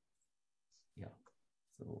 Yeah.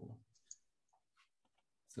 So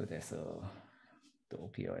there's the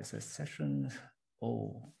OPLSS session.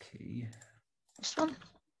 Okay. This one?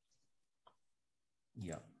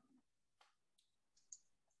 Yeah.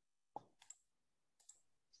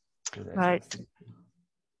 So right.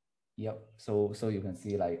 Yep. So you can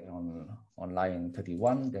see like on line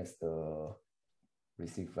 31, there's the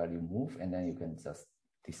receive value move, and then you can just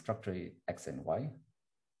destructure it X and Y.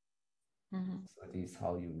 Mm-hmm. So this is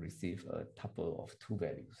how you receive a tuple of two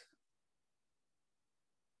values.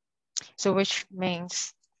 So which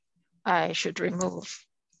means I should remove.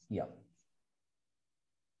 Yeah.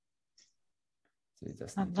 So you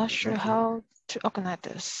just I'm not sure how to organize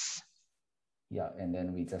this. Yeah, and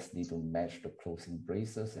then we just need to match the closing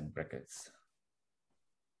braces and brackets.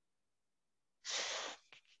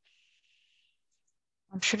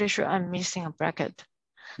 I'm pretty sure I'm missing a bracket.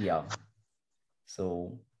 Yeah.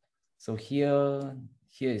 So here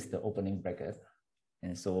is the opening bracket.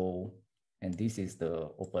 And this is the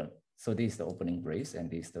this is the opening brace, and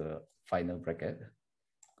this is the final bracket.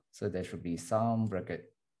 So there should be some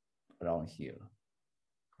bracket around here,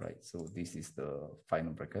 right? So this is the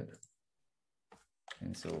final bracket.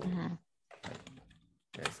 And so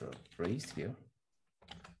there's a brace here.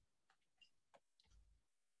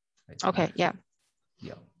 Okay, yeah.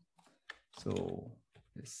 Yeah. So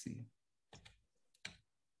let's see.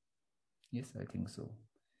 Yes, I think so.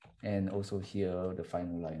 And also here, the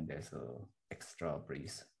final line, there's a extra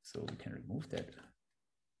brace, so we can remove that.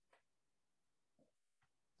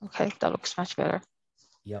 Okay, that looks much better.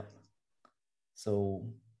 Yeah. So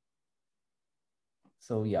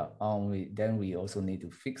yeah, then we also need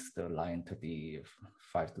to fix the line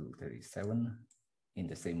 35 to 37 in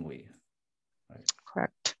the same way, right?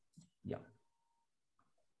 Correct. Yeah.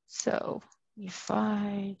 So if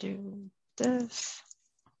I do this.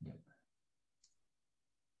 Yeah.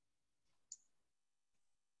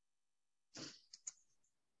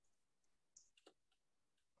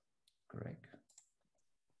 Correct.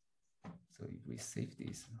 So if we save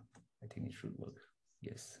this, I think it should work.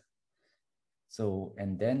 Yes. So,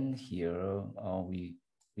 and then here, we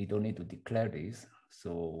don't need to declare this.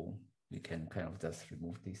 So we can kind of just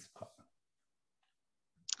remove this part.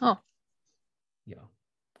 Oh. Yeah.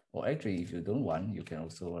 Or actually, if you don't want, you can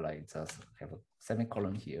also like just have a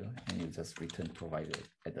semicolon here and you just return provided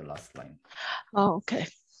at the last line. Oh, okay.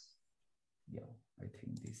 Yeah, I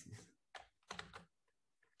think this is.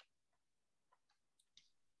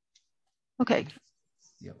 Okay.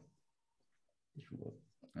 Yeah. It should work.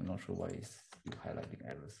 I'm not sure why it's still highlighting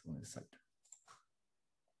errors on the side.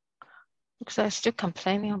 Because I'm still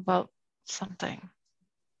complaining about something.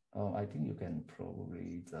 I think you can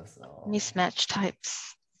probably just mismatch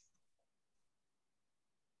types.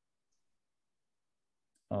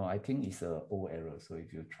 I think it's an old error. So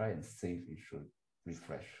if you try and save, it should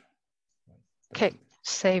refresh. Okay,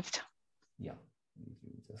 saved. Yeah, if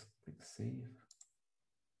you just click save.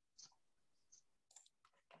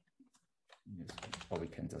 Yes, or we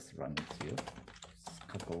can just run it here.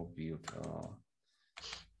 Couple build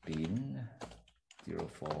bin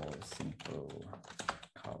 04 simple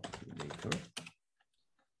calculator.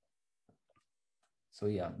 So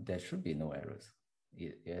yeah, there should be no errors.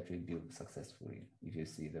 It actually built successfully if you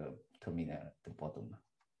see the terminal at the bottom.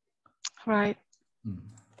 Right.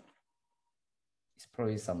 It's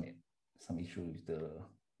probably some issue with the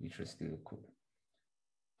Visual Studio Code.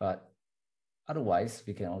 But otherwise,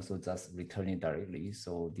 we can also just return it directly.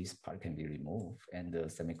 So this part can be removed and the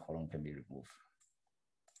semicolon can be removed.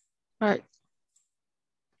 Right.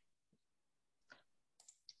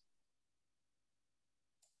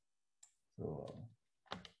 So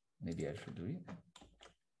maybe I should do it.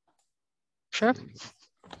 Sure.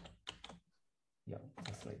 Yeah,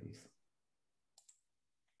 just like this.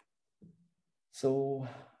 So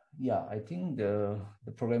yeah, I think the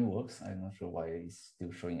program works. I'm not sure why it's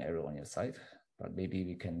still showing error on your side, but maybe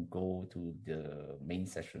we can go to the main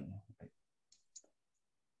session. Right?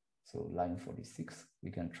 So line 46,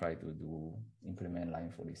 we can try to implement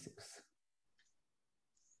line 46.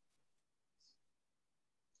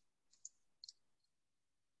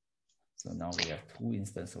 So now we have two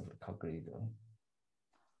instances of the calculator.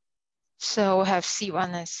 So we have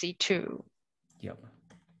C1 and C2. Yep.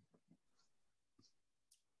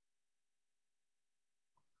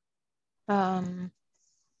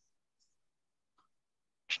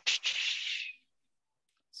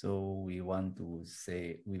 So we want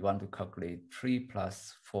to calculate 3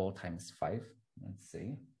 plus 4 times 5, let's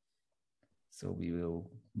say. So we will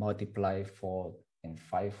multiply 4 and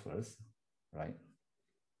 5 first, right?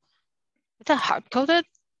 Is that hard-coded?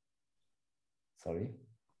 Sorry?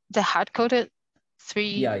 The hard-coded 3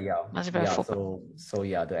 yeah. multiplied by 4. So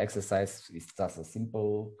yeah, the exercise is just a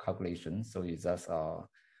simple calculation. So you just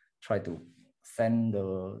try to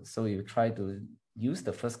you try to use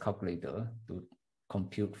the first calculator to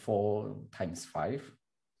compute 4 times 5,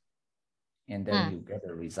 and then you get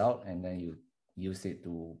the result, and then you use it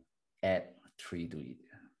to add 3 to it.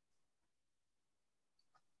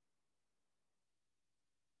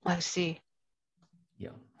 I see.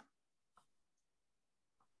 Yeah.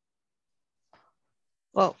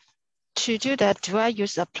 Well, to do that, do I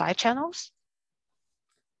use applied channels?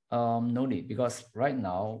 No need, because right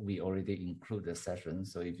now we already include the session.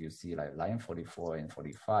 So if you see like line 44 and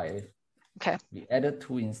 45, okay, we added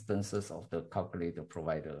 2 instances of the calculator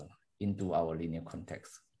provider into our linear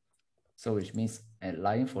context. So which means at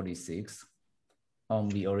line 46,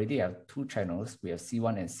 we already have 2 channels. We have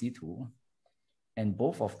C1 and C2, and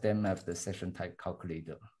both of them have the session type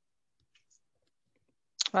calculator.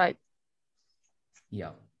 Right.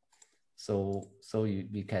 Yeah. So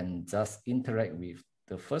we can just interact with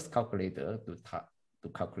the first calculator to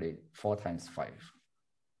calculate 4 times 5.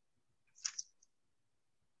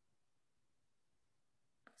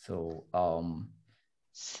 So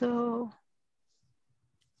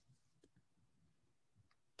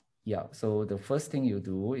yeah, so the first thing you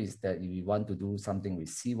do is that you want to do something with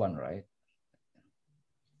C1, right?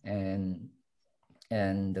 And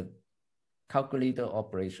the calculator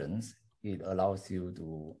operations, it allows you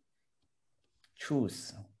to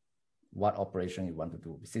choose what operation you want to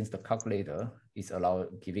do. Since the calculator is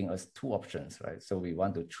giving us 2 options, right? So we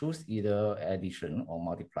want to choose either addition or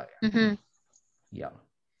multiplier. Yeah.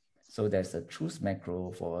 So there's a choose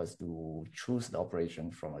macro for us to choose the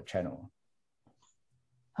operation from a channel.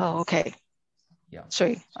 Oh, okay. Yeah.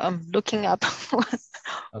 Sorry, I'm looking up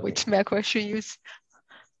which macro I should use.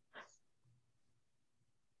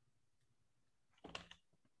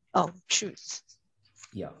 Oh, choose.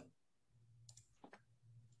 Yeah.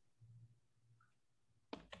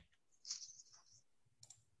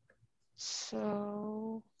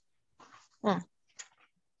 So,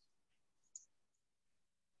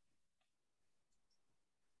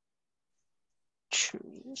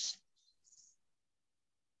 choose.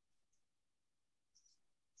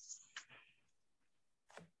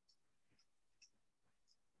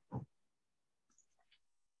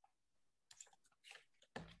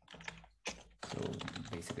 So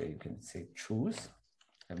basically you can say choose.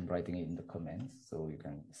 I'm writing it in the comments. So you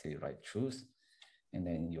can say right choose, and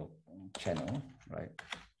then your channel, right?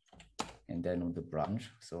 And then on the branch,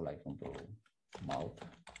 so like on the mouth,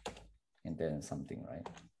 and then something, right?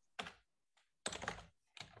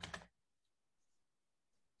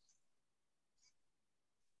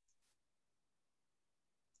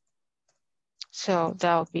 So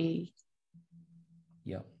that'll be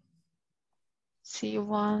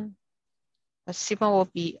C1. C1 will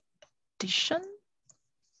be addition.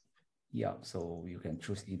 Yeah, so you can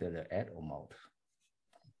choose either the add or mount.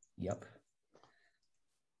 Yep.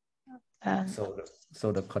 And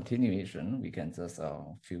so the continuation, we can just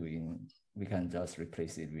fill in, we can just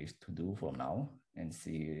replace it with to do for now and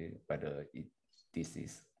see whether this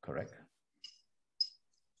is correct.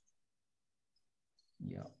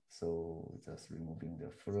 Yeah, so just removing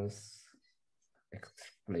the first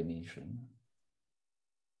exclamation.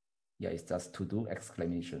 Yeah, it's just to do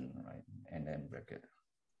exclamation, right? And then bracket.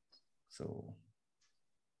 So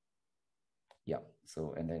yeah,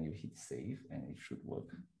 so and then you hit save and it should work.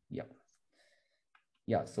 Yeah.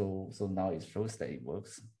 Yeah, so now it shows that it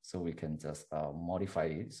works. So we can just modify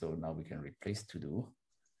it. So now we can replace to do.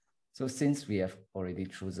 So since we have already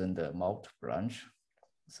chosen the mouth branch,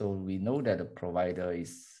 so we know that the provider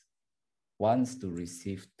wants to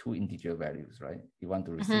receive 2 integer values, right? You want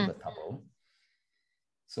to receive a tuple.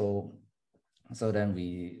 So then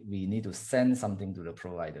we need to send something to the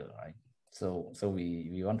provider, right? So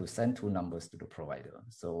we want to send 2 numbers to the provider.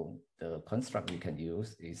 So the construct we can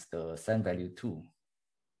use is the send value 2.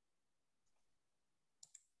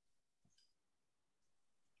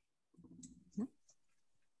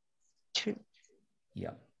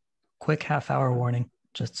 Yeah. Quick half-hour warning,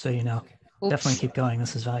 just so you know. Oops. Definitely keep going.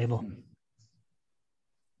 This is valuable.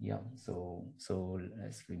 Yeah. So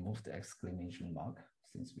let's remove the exclamation mark.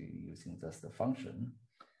 since we're using just the function.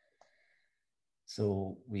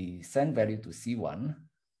 So we send value to C1.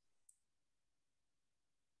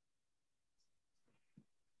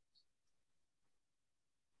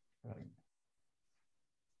 Right.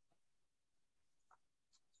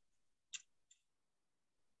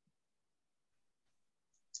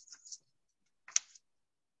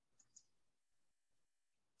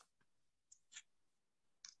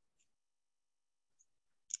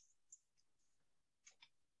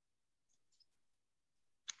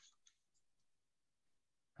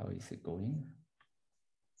 How is it going?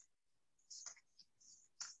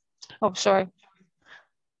 Oh, sorry.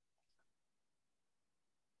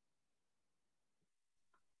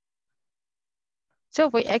 So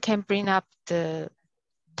I can bring up the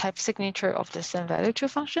type signature of the send value to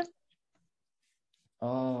function?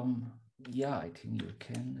 Yeah, I think you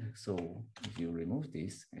can. So if you remove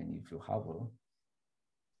this and if you hover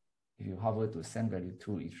to send value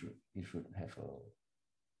to, it should have a,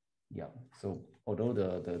 yeah. So although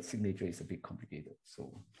the signature is a bit complicated,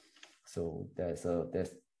 so there's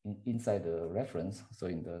inside the reference, so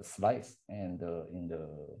in the slides and in the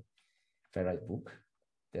Ferrite book,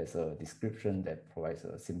 there's a description that provides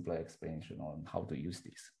a simpler explanation on how to use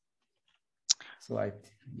this. So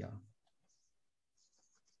yeah.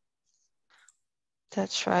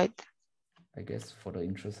 That's right. I guess for the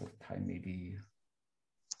interest of time, maybe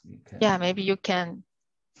we can. Yeah, maybe you can.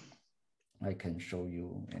 I can show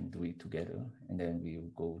you and do it together, and then we'll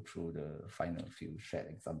go through the final few shared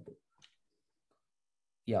example.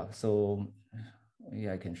 Yeah, so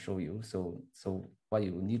yeah, I can show you. So what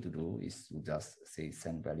you need to do is to just say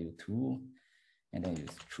send value to, and then you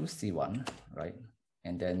choose C1, right?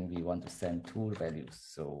 And then we want to send two values.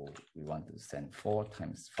 So we want to send 4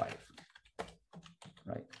 times 5,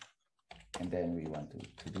 right? And then we want to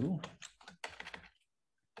do.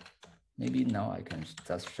 Maybe now I can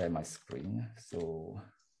just share my screen. So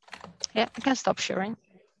yeah, I can stop sharing.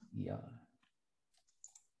 Yeah.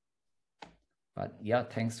 But yeah,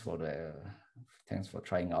 thanks for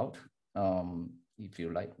trying out. If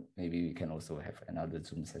you like, maybe we can also have another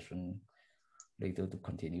Zoom session later to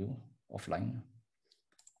continue offline.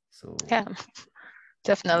 So yeah,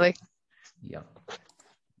 definitely. Yeah.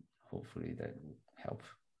 Hopefully that will help.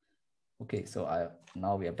 Okay, so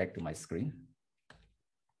now we are back to my screen.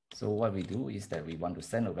 So what we do is that we want to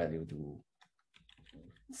send a value to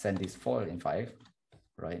send this 4 and 5,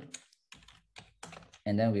 right?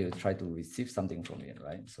 And then we will try to receive something from it,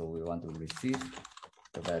 right? So we want to receive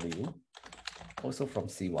the value also from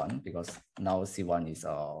C1, because now C1 is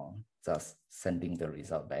just sending the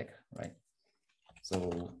result back, right?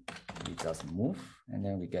 So we just move and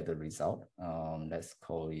then we get the result. Let's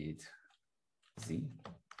call it Z,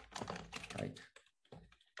 right?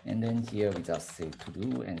 And then here we just say to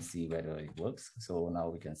do and see whether it works. So now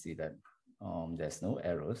we can see that there's no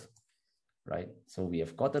errors, right? So we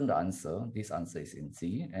have gotten the answer. This answer is in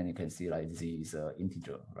Z, and you can see like Z is an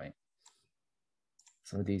integer, right?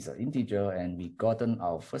 So this is an integer, and we gotten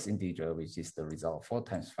our first integer, which is the result 4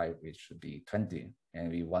 times 5, which should be 20, and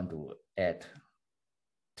we want to add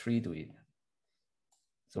 3 to it.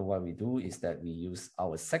 So what we do is that we use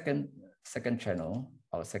our second channel,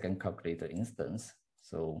 our second calculator instance.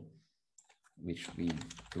 So which we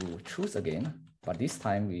do choose again, but this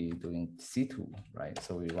time we're doing C2, right?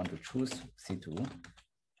 So we want to choose C2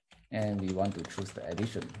 and we want to choose the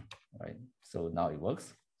addition, right? So now it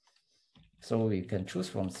works. So we can choose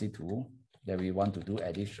from C2 that we want to do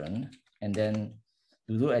addition, and then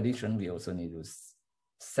to do addition, we also need to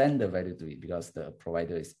send the value to it because the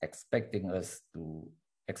provider is expecting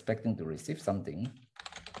to receive something.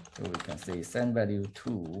 So we can say send value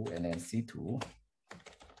to and then C2.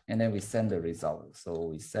 And then we send the result. So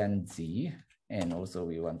we send Z, and also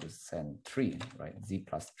we want to send 3, right? Z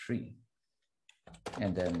plus 3.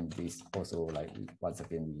 And then this also, like, once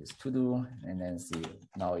again, we use to do, and then see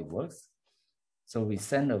now it works. So we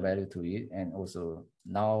send a value to it, and also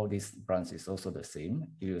now this branch is also the same.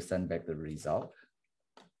 You will send back the result,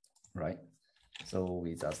 right? So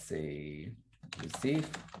we just say receive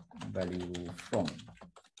value from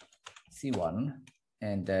C1.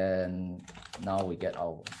 And then now we get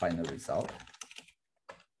our final result,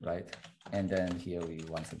 right? And then here we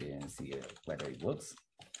once again see whether it works.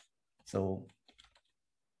 So,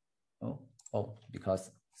 because,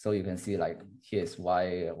 so you can see like, here's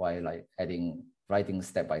why like writing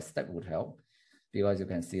step by step would help. Because you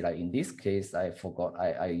can see like in this case, I forgot,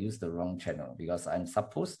 I used the wrong channel because I'm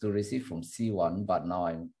supposed to receive from C1, but now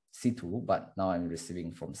I'm C2, but now I'm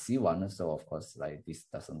receiving from C1. So of course, like this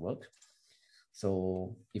doesn't work.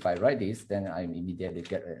 So if I write this, then I immediately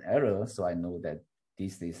get an error. So I know that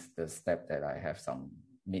this is the step that I have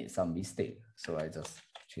made some mistake. So I just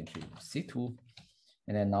change it to C2,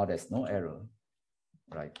 and then now there's no error,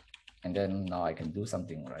 right? And then now I can do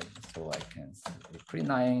something, right? So I can print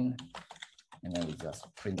 9, and then we just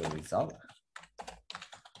print the result.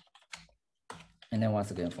 And then once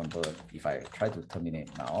again from birth, if I try to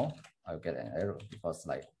terminate now, I'll get an error because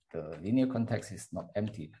like the linear context is not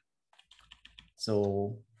empty.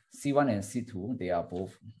 So C1 and C2, they are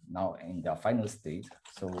both now in their final state.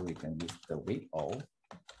 So we can use the wait all,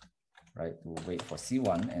 right, to wait for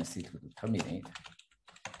C1 and C2 to terminate.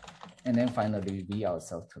 And then finally, we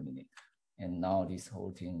ourselves terminate. And now this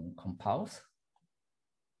whole thing compiles.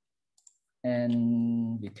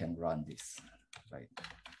 And we can run this, right?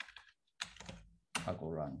 I'll go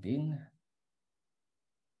run bin.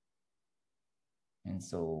 And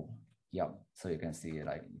so, yeah, so you can see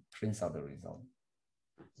like it prints out the result.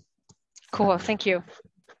 Cool, thank you.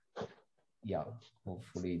 Yeah,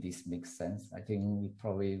 hopefully this makes sense. I think we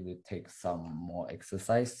probably will take some more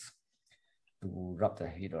exercise to wrap the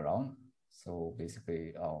head around. So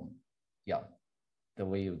basically, yeah, the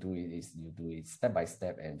way you do it is you do it step by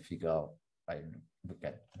step and figure out by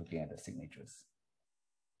looking at the signatures.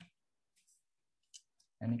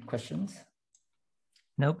 Any questions?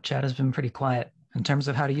 Nope, chat has been pretty quiet. In terms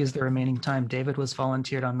of how to use the remaining time, David was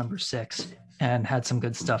volunteered on number 6 and had some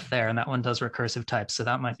good stuff there. And that one does recursive types, so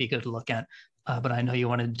that might be good to look at. But I know you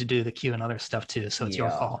wanted to do the queue and other stuff too, so it's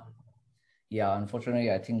your call. Yeah,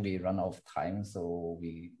 unfortunately, I think we run out of time, so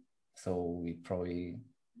we probably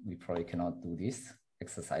cannot do this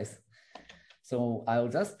exercise. So I'll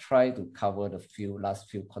just try to cover the last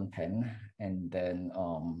few content, and then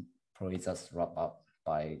probably just wrap up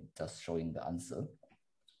by just showing the answer,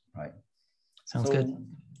 right? Sounds good.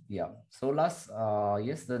 Yeah, so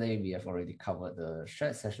yesterday we have already covered the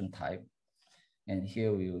shared session type. And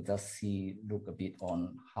here we will just look a bit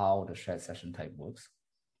on how the shared session type works.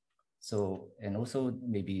 So, and also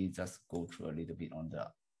maybe just go through a little bit on the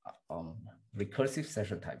recursive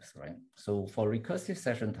session types, right? So for recursive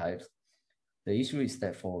session types, the issue is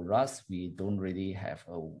that for Rust, we don't really have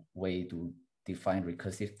a way to define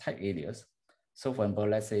recursive type alias. So for example,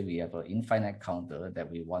 let's say we have an infinite counter that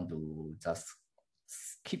we want to just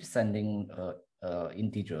keep sending an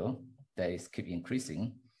integer that is keep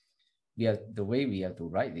increasing. The way we have to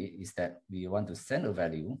write it is that we want to send a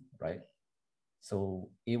value, right? So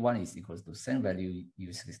A1 is equals to send value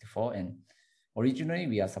U64, and originally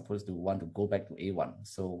we are supposed to want to go back to A1.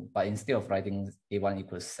 So, but instead of writing A1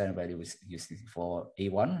 equals send value U64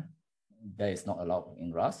 A1, that is not allowed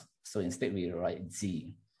in Rust. So instead we write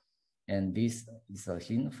Z. And this is a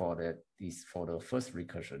hint for the first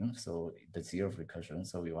recursion, so the 0th recursion.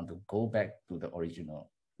 So we want to go back to the original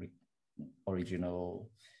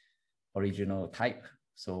type.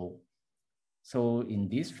 So in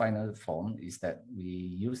this final form is that we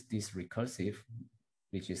use this recursive,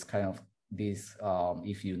 which is kind of this,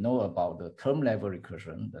 if you know about the term level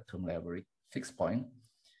recursion, the term level fixed point,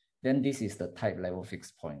 then this is the type level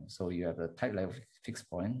fixed point. So you have the type level fixed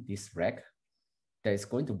point, this rec, that is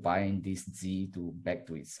going to bind this Z back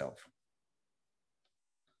to itself.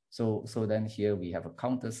 So then here we have a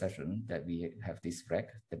counter session that we have this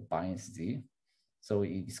rec that binds Z. So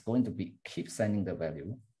it's going to keep sending the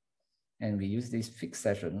value. And we use this fixed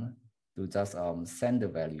session to just send the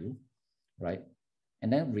value, right?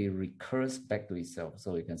 And then we recurse back to itself.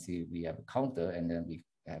 So you can see we have a counter, and then we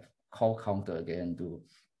have call counter again to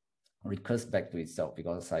recurse back to itself,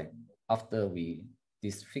 because like after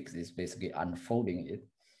this fix is basically unfolding it.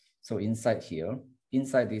 So inside here,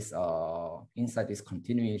 inside this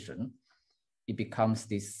continuation, it becomes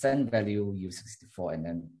this send value U64, and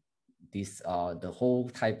then this the whole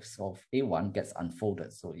types of A1 gets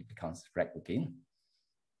unfolded, so it becomes rec again.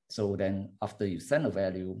 So then after you send a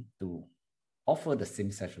value to offer the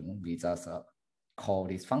same session, we just call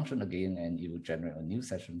this function again, and it will generate a new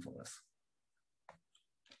session for us.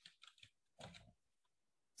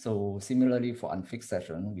 So similarly for unfixed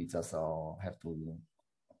session, we just have to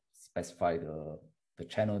specify the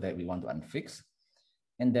channel that we want to unfix.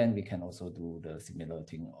 And then we can also do the similar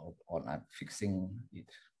thing on unfixing it.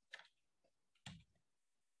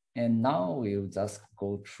 And now we'll just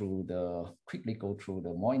quickly go through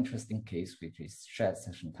the more interesting case, which is shared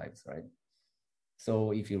session types, right?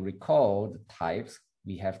 So if you recall the types,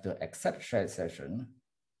 we have the accept shared session,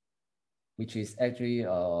 which is actually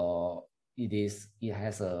it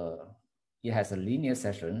has a linear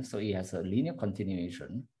session, so it has a linear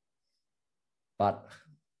continuation, but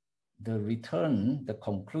the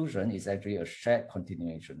conclusion is actually a shared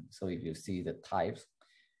continuation. So if you see the types,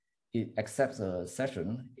 it accepts a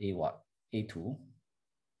session A1, A2,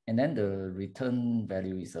 And then the return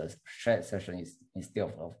value is a shared session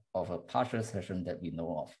instead of a partial session that we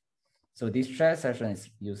know of. So this shared session is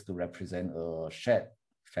used to represent a shared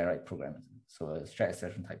Ferrite program, so a shared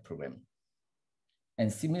session type program.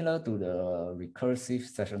 And similar to the recursive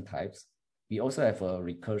session types, we also have a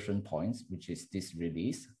recursion point, which is this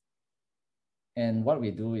release. And what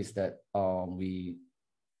we do is that when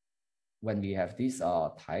we have these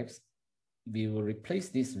types, we will replace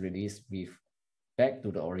this release with back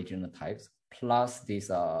to the original types plus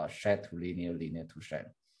this shared to linear, linear to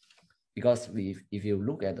shared. Because if you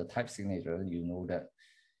look at the type signature, you know that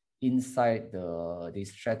inside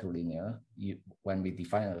this shared to linear, when we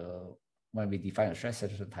define a shared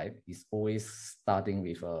session type, it's always starting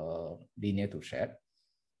with a linear to shared,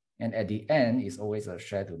 and at the end is always a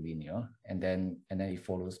shared to linear, and then it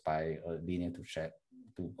follows by a linear to shared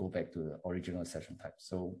to go back to the original session type.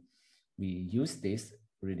 So we use this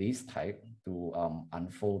release type to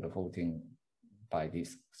unfold the whole thing by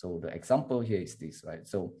this. So the example here is this, right?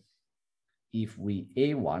 So if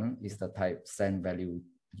A1 is the type send value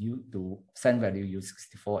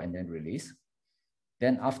U64 and then release,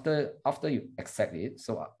 then after you accept it,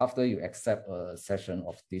 so after you accept a session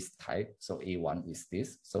of this type, so A1 is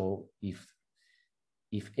this. So if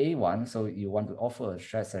A1, so you want to offer a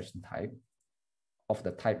shared session type of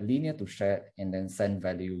the type linear to shared and then send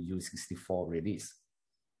value U64 release.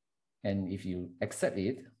 And if you accept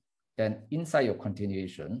it, then inside your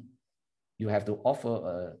continuation, you have to offer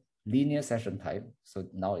a linear session type. So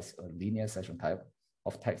now it's a linear session type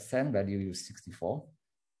of type send value U64.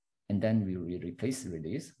 And then we will replace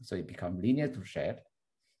release. So it becomes linear to shared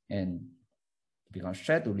and it becomes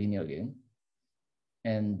shared to linear again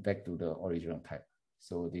and back to the original type.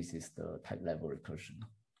 So this is the type level recursion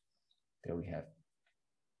that we have.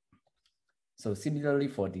 So similarly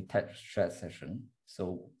for detached shared session,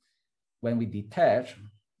 so when we detach,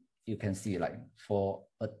 you can see like for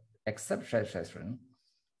a accept shared session,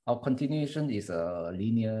 our continuation is a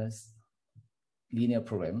linear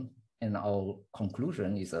program and our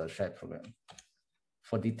conclusion is a shared program.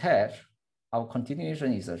 For detach, our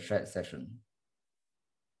continuation is a shared session.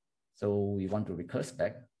 So we want to recurse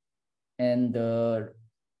back and the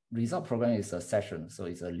result program is a session. So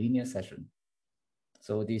it's a linear session.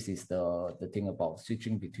 So this is the thing about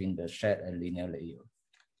switching between the shared and linear layer.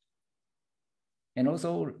 And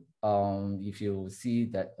also, if you see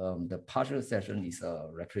that the partial session is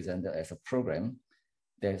represented as a program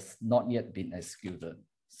that's not yet been executed.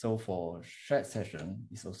 So for shared session,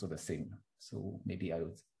 it's also the same. So maybe I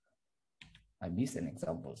missed an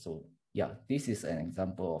example. So yeah, this is an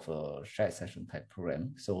example of a shared session type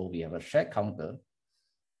program. So we have a shared counter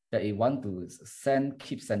that you want to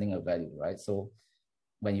keep sending a value, right? So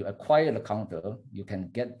when you acquire the counter, you can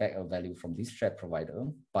get back a value from this shared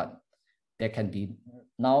provider, but there can be,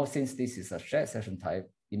 now since this is a shared session type,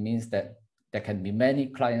 it means that there can be many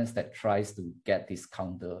clients that tries to get this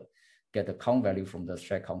counter, get the count value from the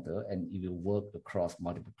shared counter, and it will work across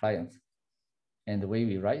multiple clients. And the way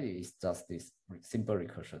we write it is just this simple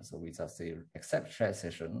recursion. So we just say accept shared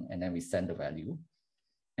session, and then we send the value.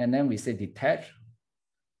 And then we say detach.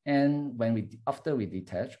 And when after we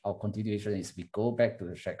detach, our continuation is we go back to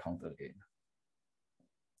the shared counter again.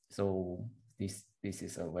 So this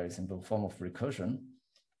is a very simple form of recursion.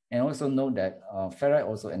 And also note that Ferrite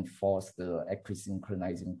also enforced the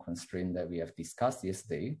equisynchronizing constraint that we have discussed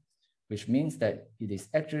yesterday, which means that it is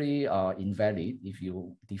actually invalid if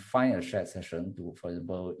you define a shared session to, for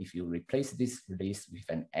example, if you replace this release with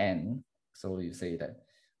an AND, so you say that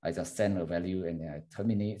I just send a value and then I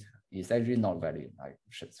terminate, it's actually not valid. Like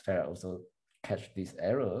Ferrite also catch these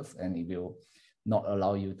errors and it will not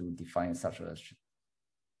allow you to define such a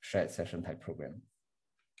shared session type program.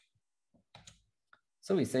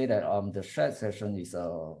 So we say that the shared session is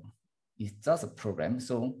just a program.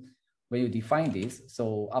 So when you define this,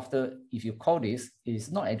 so if you call this, it's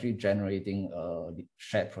not actually generating a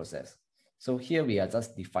shared process. So here we are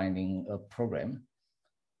just defining a program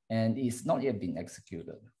and it's not yet been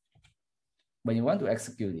executed. When you want to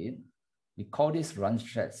execute it, we call this run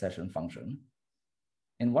shared session function.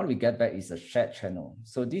 And what we get back is a shared channel.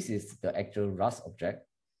 So this is the actual Rust object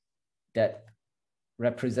that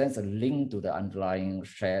represents a link to the underlying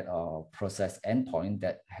shared process endpoint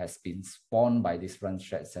that has been spawned by this run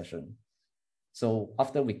shared session. So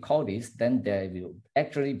after we call this, then there will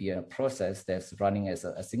actually be a process that's running as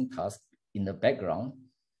a async task in the background.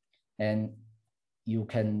 And you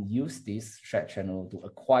can use this shared channel to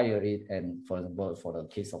acquire it. And for example, for the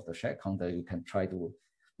case of the shared counter, you can try to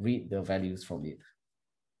read the values from it.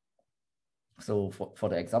 So for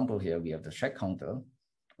the example here, we have the shared counter,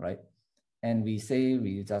 right? And we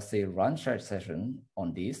just say run shared session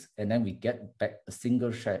on this, and then we get back a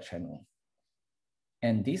single shared channel.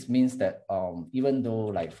 And this means that even though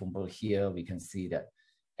like from here, we can see that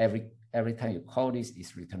every time you call this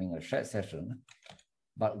is returning a shared session,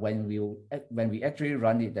 but when we actually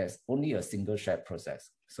run it, there's only a single shared process.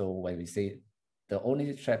 So when we say the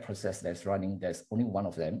only shared process that's running, there's only one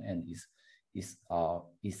of them, and is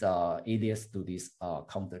alias to this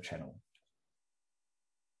counter channel.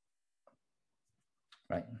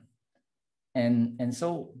 Right. And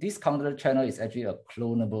so this counter channel is actually a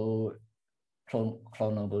clonable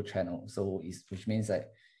channel. So which means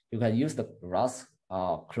that you can use the Rust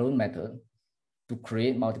clone method to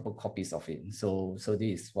create multiple copies of it. So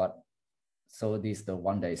this is the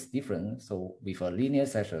one that is different. So with a linear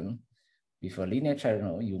session, with a linear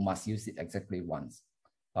channel, you must use it exactly once.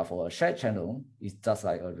 But for a shared channel, it's just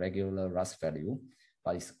like a regular Rust value,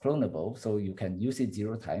 but it's clonable. So you can use it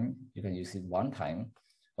 0 times, you can use it 1 time,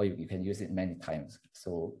 or you can use it many times.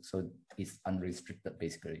 So it's unrestricted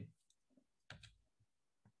basically.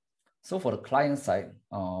 So for the client side,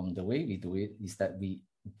 the way we do it is that we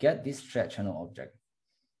get this shared channel object.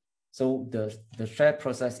 So the shared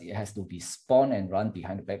process, it has to be spawned and run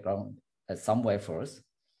behind the background at somewhere first.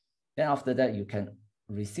 Then after that, you can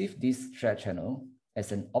receive this shared channel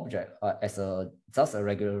as an object, just a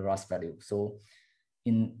regular Rust value. So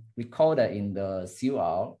recall that in the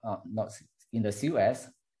CUR, not in the CUS,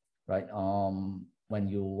 right? When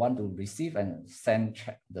you want to receive and send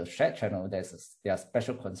the shared channel, there are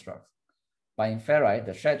special constructs. But in Ferrite,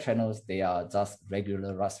 the shared channels, they are just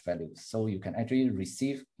regular Rust values. So you can actually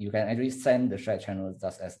send the shared channel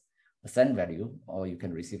just as a send value, or you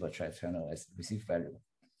can receive a shared channel as receive value.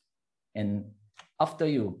 And after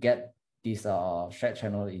you get this shared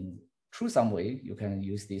channel through some way, you can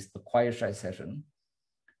use this acquire shared session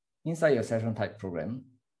inside your session type program.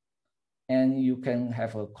 And you can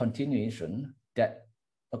have a continuation that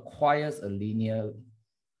acquires a linear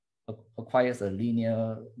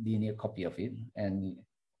copy of it, and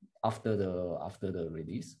after the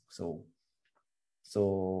release. So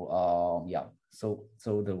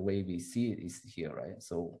the way we see it is here, right?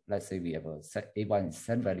 So let's say we have a set A1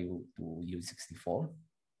 send value to U64,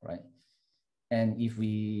 right? And if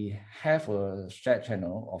we have a shared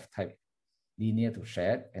channel of type linear to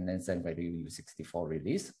shared and then send value U64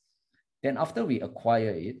 release, then after we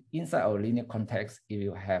acquire it, inside our linear context, it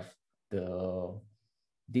will have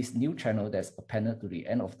this new channel that's appended to the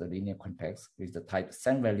end of the linear context with the type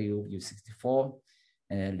send value U64,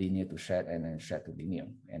 and then linear to shared, and then shared to linear,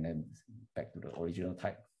 and then back to the original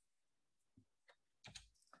type.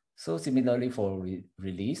 So similarly for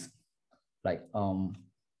release, like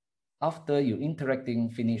after you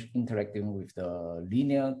finish interacting with the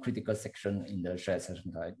linear critical section in the shared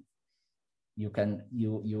session type, you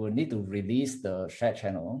will need to release the shared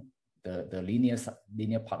channel, the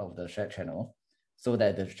linear part of the shared channel, so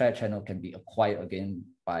that the shared channel can be acquired again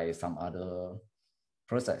by some other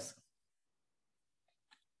process.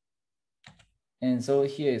 And so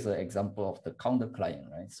here is an example of the counter client,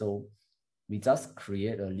 right? So we just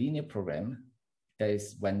create a linear program that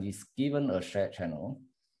is, when it's given a shared channel,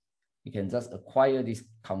 you can just acquire this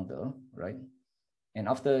counter, right? And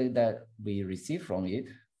after that, we receive from it,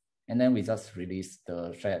 and then we just release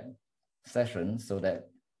the shared session so that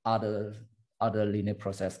other linear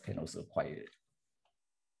process can also acquire it.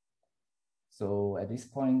 So at this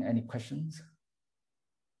point, any questions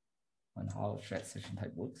on how shared session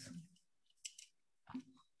type works?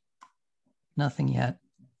 Nothing yet.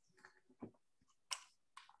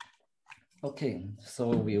 Okay, so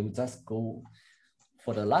we'll just go,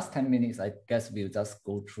 for the last 10 minutes, I guess we'll just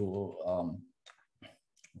go through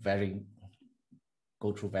very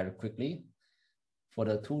quickly for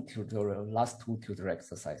the last two tutorial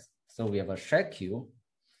exercise. So we have a shared queue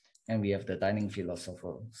and we have the dining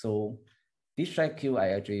philosopher. So this shared queue,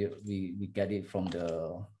 we get it from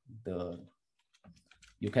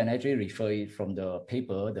you can actually refer it from the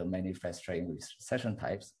paper, the manifesting with session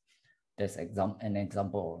types. There's an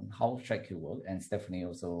example on how shared queue works, and Stephanie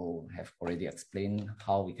also have already explained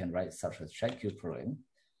how we can write such a shared queue program.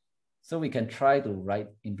 So we can try to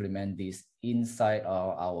implement this inside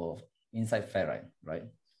inside Ferrite, right?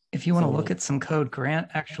 If you want to look at some code, Grant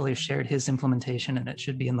actually shared his implementation, and it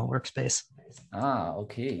should be in the workspace. Ah,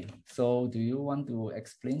 okay. So do you want to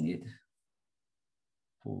explain it?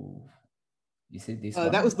 Is it this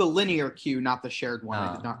one? That was the linear queue, not the shared one.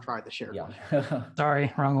 I did not try the shared one.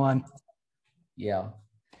 Sorry, wrong one. Yeah.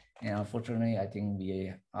 And unfortunately, I think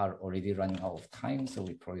we are already running out of time, so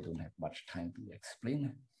we probably don't have much time to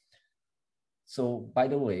explain. So by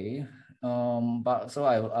the way,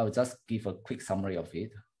 I'll just give a quick summary of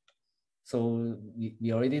it. So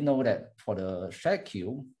we already know that for the shared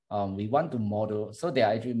queue, we want to model, so there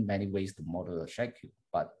are actually many ways to model a shared queue,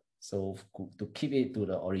 but so to keep it to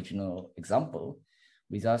the original example,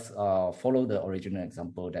 we just follow the original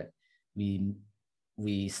example that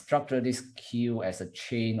we structure this queue as a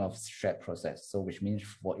chain of shared process. So which means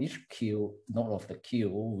for each queue, node of the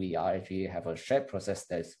queue, we actually have a shared process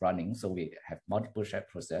that is running. So we have multiple shared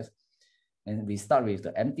process. And we start with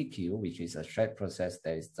the empty queue, which is a shared process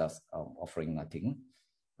that is just offering nothing,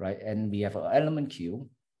 right? And we have an element queue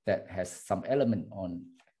that has some element on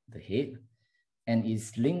the head and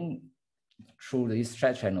is linked through this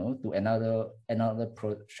shared channel to another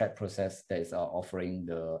shared process that is offering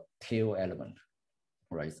the tail element,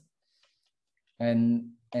 right?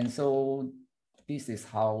 And so this is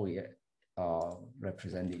how we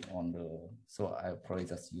represent it on the, so I'll probably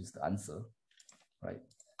just use the answer, right?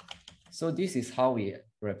 So this is how we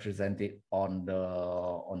represent it on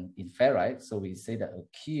in Ferrite. So we say that a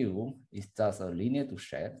queue is just a linear to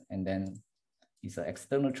shared, and then it's an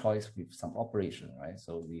external choice with some operation, right?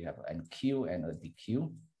 So we have an NQ and a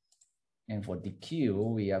DQ. And for DQ,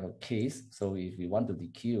 we have a case. So if we want to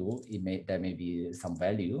DQ, there may be some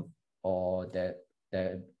value, or that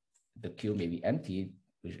the queue may be empty,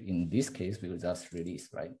 which in this case, we will just release,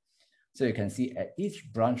 right? So you can see at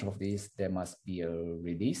each branch of this, there must be a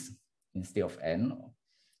release instead of N.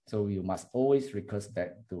 So you must always recurse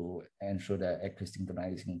back to ensure the accurate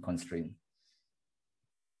synchronizing constraint.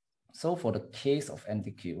 So for the case of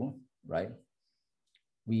NTQ, right,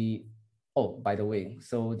 oh, by the way,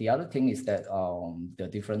 so the other thing is that the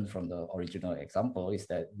difference from the original example is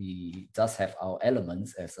that we just have our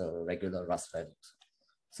elements as a regular Rust values.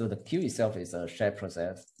 So the queue itself is a shared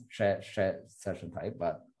process, shared session type,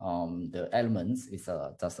 but the elements is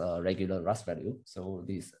just a regular Rust value. So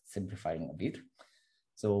this is simplifying a bit.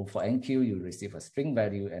 So for NQ, you receive a string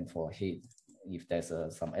value, and for head, if there's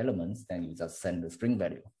some elements, then you just send the string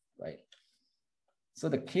value, right? So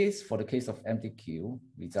for the case of empty queue,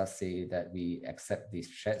 we just say that we accept this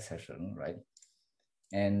shared session, right?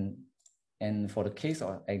 And for the case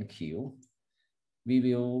of NQ, we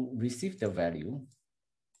will receive the value,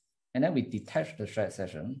 and then we detach the shared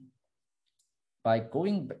session by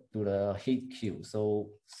going back to the head queue.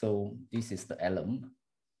 So this is the element.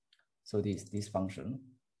 So this function.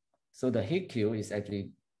 So the head queue is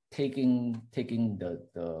actually taking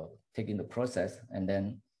the process and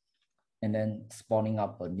then spawning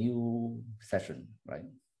up a new session, right?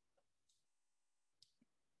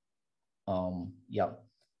 Yeah.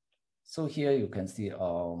 So here you can see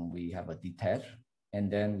we have a detach, and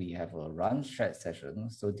then we have a run shared session.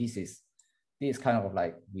 So this is kind of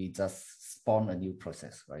like we just spawn a new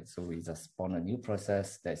process, right? So we just spawn a new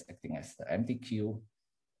process that's acting as the empty queue,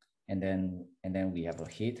 and then we have a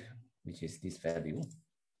head, which is this value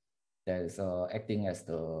that is acting as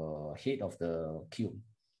the head of the queue.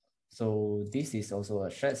 So this is also a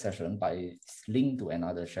shared session, but it's linked to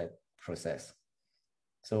another shared process.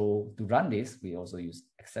 So to run this, we also use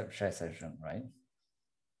accept shared session, right?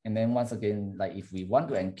 And then once again, like if we want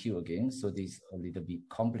to NQ again, so this is a little bit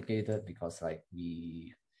complicated because like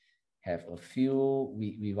we have a few,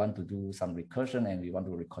 we want to do some recursion and we want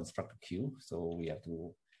to reconstruct the queue. So we have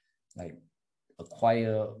to like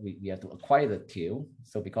we have to acquire the tail.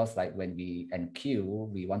 So because like when we NQ,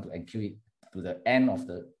 we want to NQ it to the end of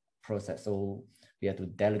the process. So we have to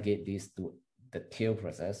delegate this to the tail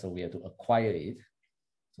process. So we have to acquire it.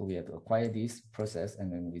 So we have to acquire this process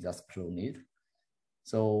and then we just clone it.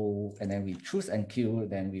 So, and then we choose NQ,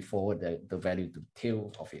 then we forward the value to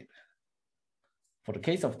tail of it. For the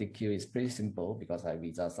case of the queue, it's pretty simple because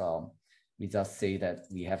we just say that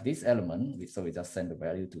we have this element, so we just send the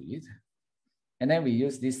value to it. And then we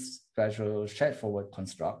use this special shared forward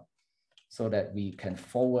construct so that we can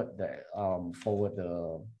forward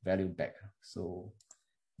the value back. So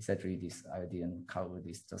it's actually this, I didn't cover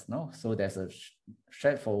this just now. So there's a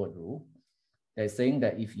shared forward rule that's saying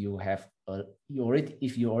that if you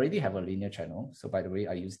already have a linear channel, so by the way,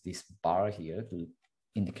 I use this bar here to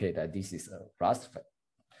indicate that this is a Rust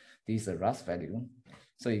value.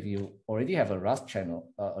 So if you already have a Rust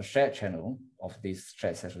channel, a shared channel of this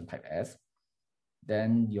shared session type S,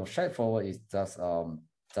 then your shared forward is just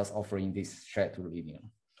offering this shared to linear,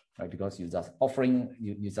 right? Because you just offering,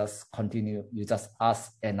 you just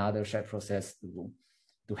ask another shared process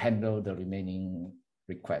to handle the remaining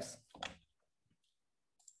requests.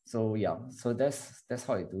 So yeah, so that's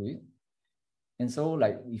how I do it. And so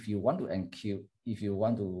like if you want to NQ, if you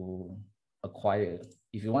want to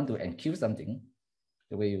NQ something,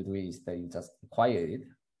 the way you do it is that you just acquire it,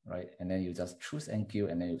 right? And then you just choose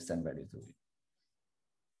NQ and then you send value to it.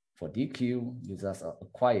 For DQ, you just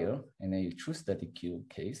acquire, and then you choose the DQ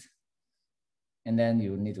case. And then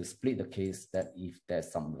you need to split the case that if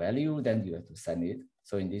there's some value, then you have to send it.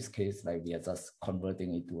 So in this case, like we are just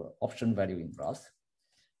converting it to an option value in Rust.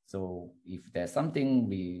 So if there's something,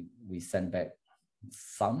 we send back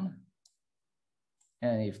some.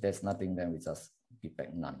 And if there's nothing, then we just give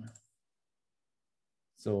back none.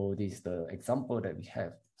 So this is the example that we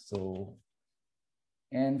have. So,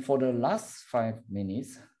 and for the last 5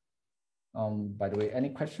 minutes, by the way, any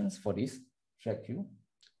questions for this track queue?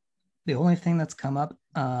 The only thing that's come up,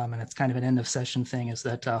 and it's kind of an end of session thing, is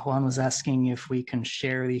that Juan was asking if we can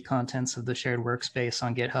share the contents of the shared workspace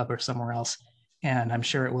on GitHub or somewhere else. And I'm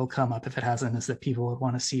sure it will come up if it hasn't, is that people would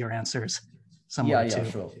want to see your answers somewhere too.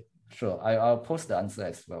 Yeah, sure. I'll post the answer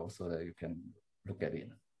as well so that you can look at it.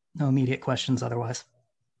 No immediate questions otherwise.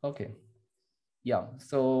 Okay. Yeah,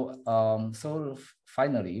 so so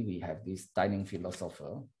finally we have this dining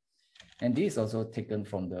philosopher. And this is also taken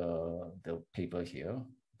from the paper here,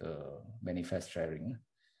 the manifest sharing,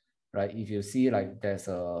 right? If you see like there's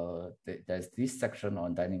this section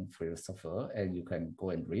on dining philosopher, and you can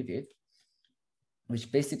go and read it,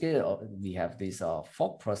 which basically we have this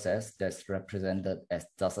fork process that's represented as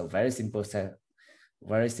just a very simple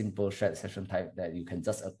shared session type that you can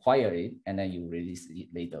just acquire it and then you release it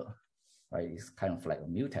later, right? It's kind of like a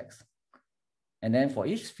mutex. And then for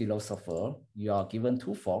each philosopher, you are given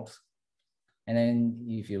 2 forks. And then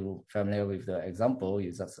if you're familiar with the example,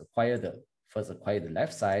 you just first acquire the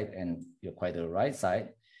left side and you acquire the right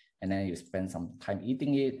side, and then you spend some time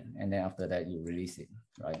eating it, and then after that you release it,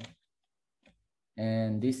 right?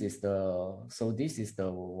 And this is the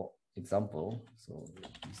example.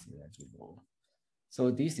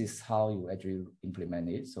 So this is how you actually implement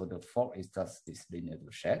it. So the fork is just this linear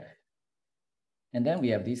to shared. And then we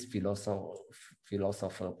have this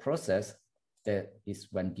philosopher process that is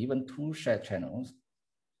when given 2 shared channels,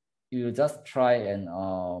 you just try and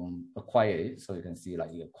acquire it. So you can see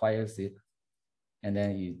like you acquire it, and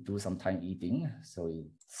then you do some time eating, so it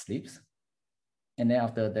sleeps. And then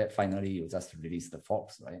after that, finally, you just release the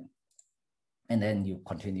forks, right? And then you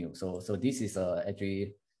continue. So this is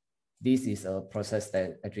a process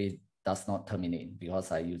that actually does not terminate,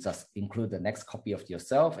 because you just include the next copy of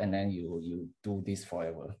yourself, and then you do this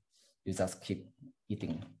forever. You just keep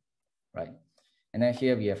eating, right? And then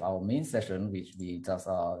here we have our main session, which we just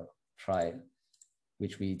try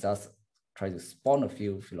to spawn a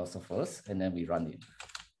few philosophers, and then we run it.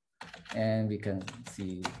 And we can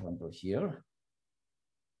see one go here.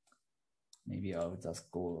 Maybe I'll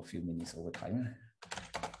just go a few minutes over time.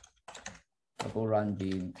 I'll go run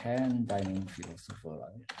being 10 dining philosopher,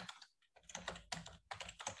 right?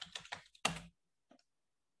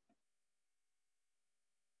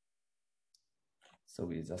 So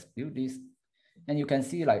we just build this. And you can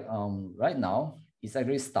see like right now, it's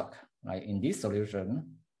actually stuck. Like in this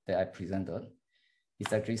solution that I presented,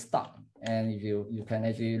 it's actually stuck. And if you can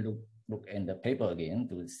actually look in the paper again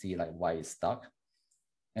to see like why it's stuck.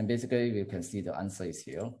 And basically you can see the answer is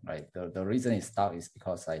here, right? The reason it's stuck is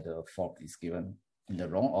because like the fork is given in the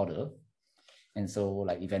wrong order. And so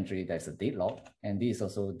like eventually there's a deadlock. And this is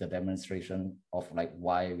also the demonstration of like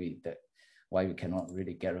why we cannot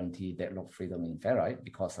really guarantee deadlock freedom in Ferrite,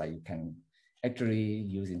 because like you can actually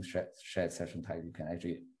using shared session type, you can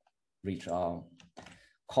actually reach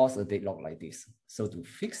cause a deadlock like this. So to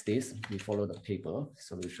fix this, we follow the paper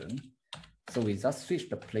solution. So we just switch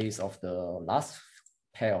the place of the last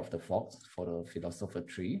pair of the forks for the philosopher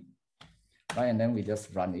tree, right? And then we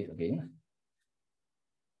just run it again.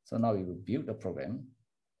 So now we will build the program.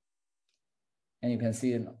 And you can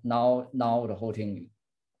see now the whole thing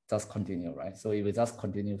just continue, right? So it will just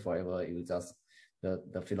continue forever. It will just,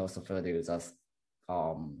 the philosopher, they will just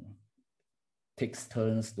takes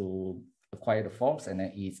turns to acquire the forks and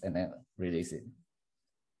then eats and then release it.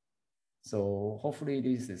 So hopefully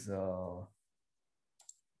this is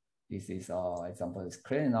example is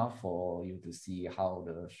clear enough for you to see how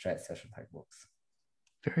the shared session type works.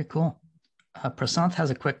 Very cool. Prasanth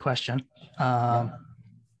has a quick question.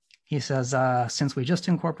 He says, since we just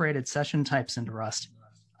incorporated session types into Rust,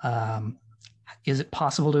 is it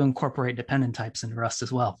possible to incorporate dependent types into Rust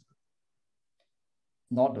as well?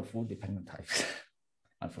 Not the full dependent types,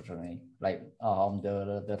 unfortunately. Like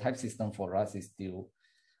the type system for Rust is still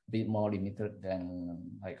a bit more limited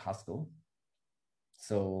than like Haskell.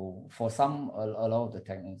 So for a lot of the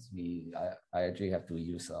techniques, I actually have to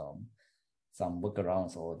use some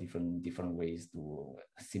workarounds or different ways to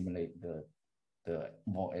simulate the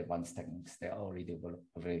more advanced techniques that are already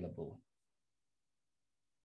available.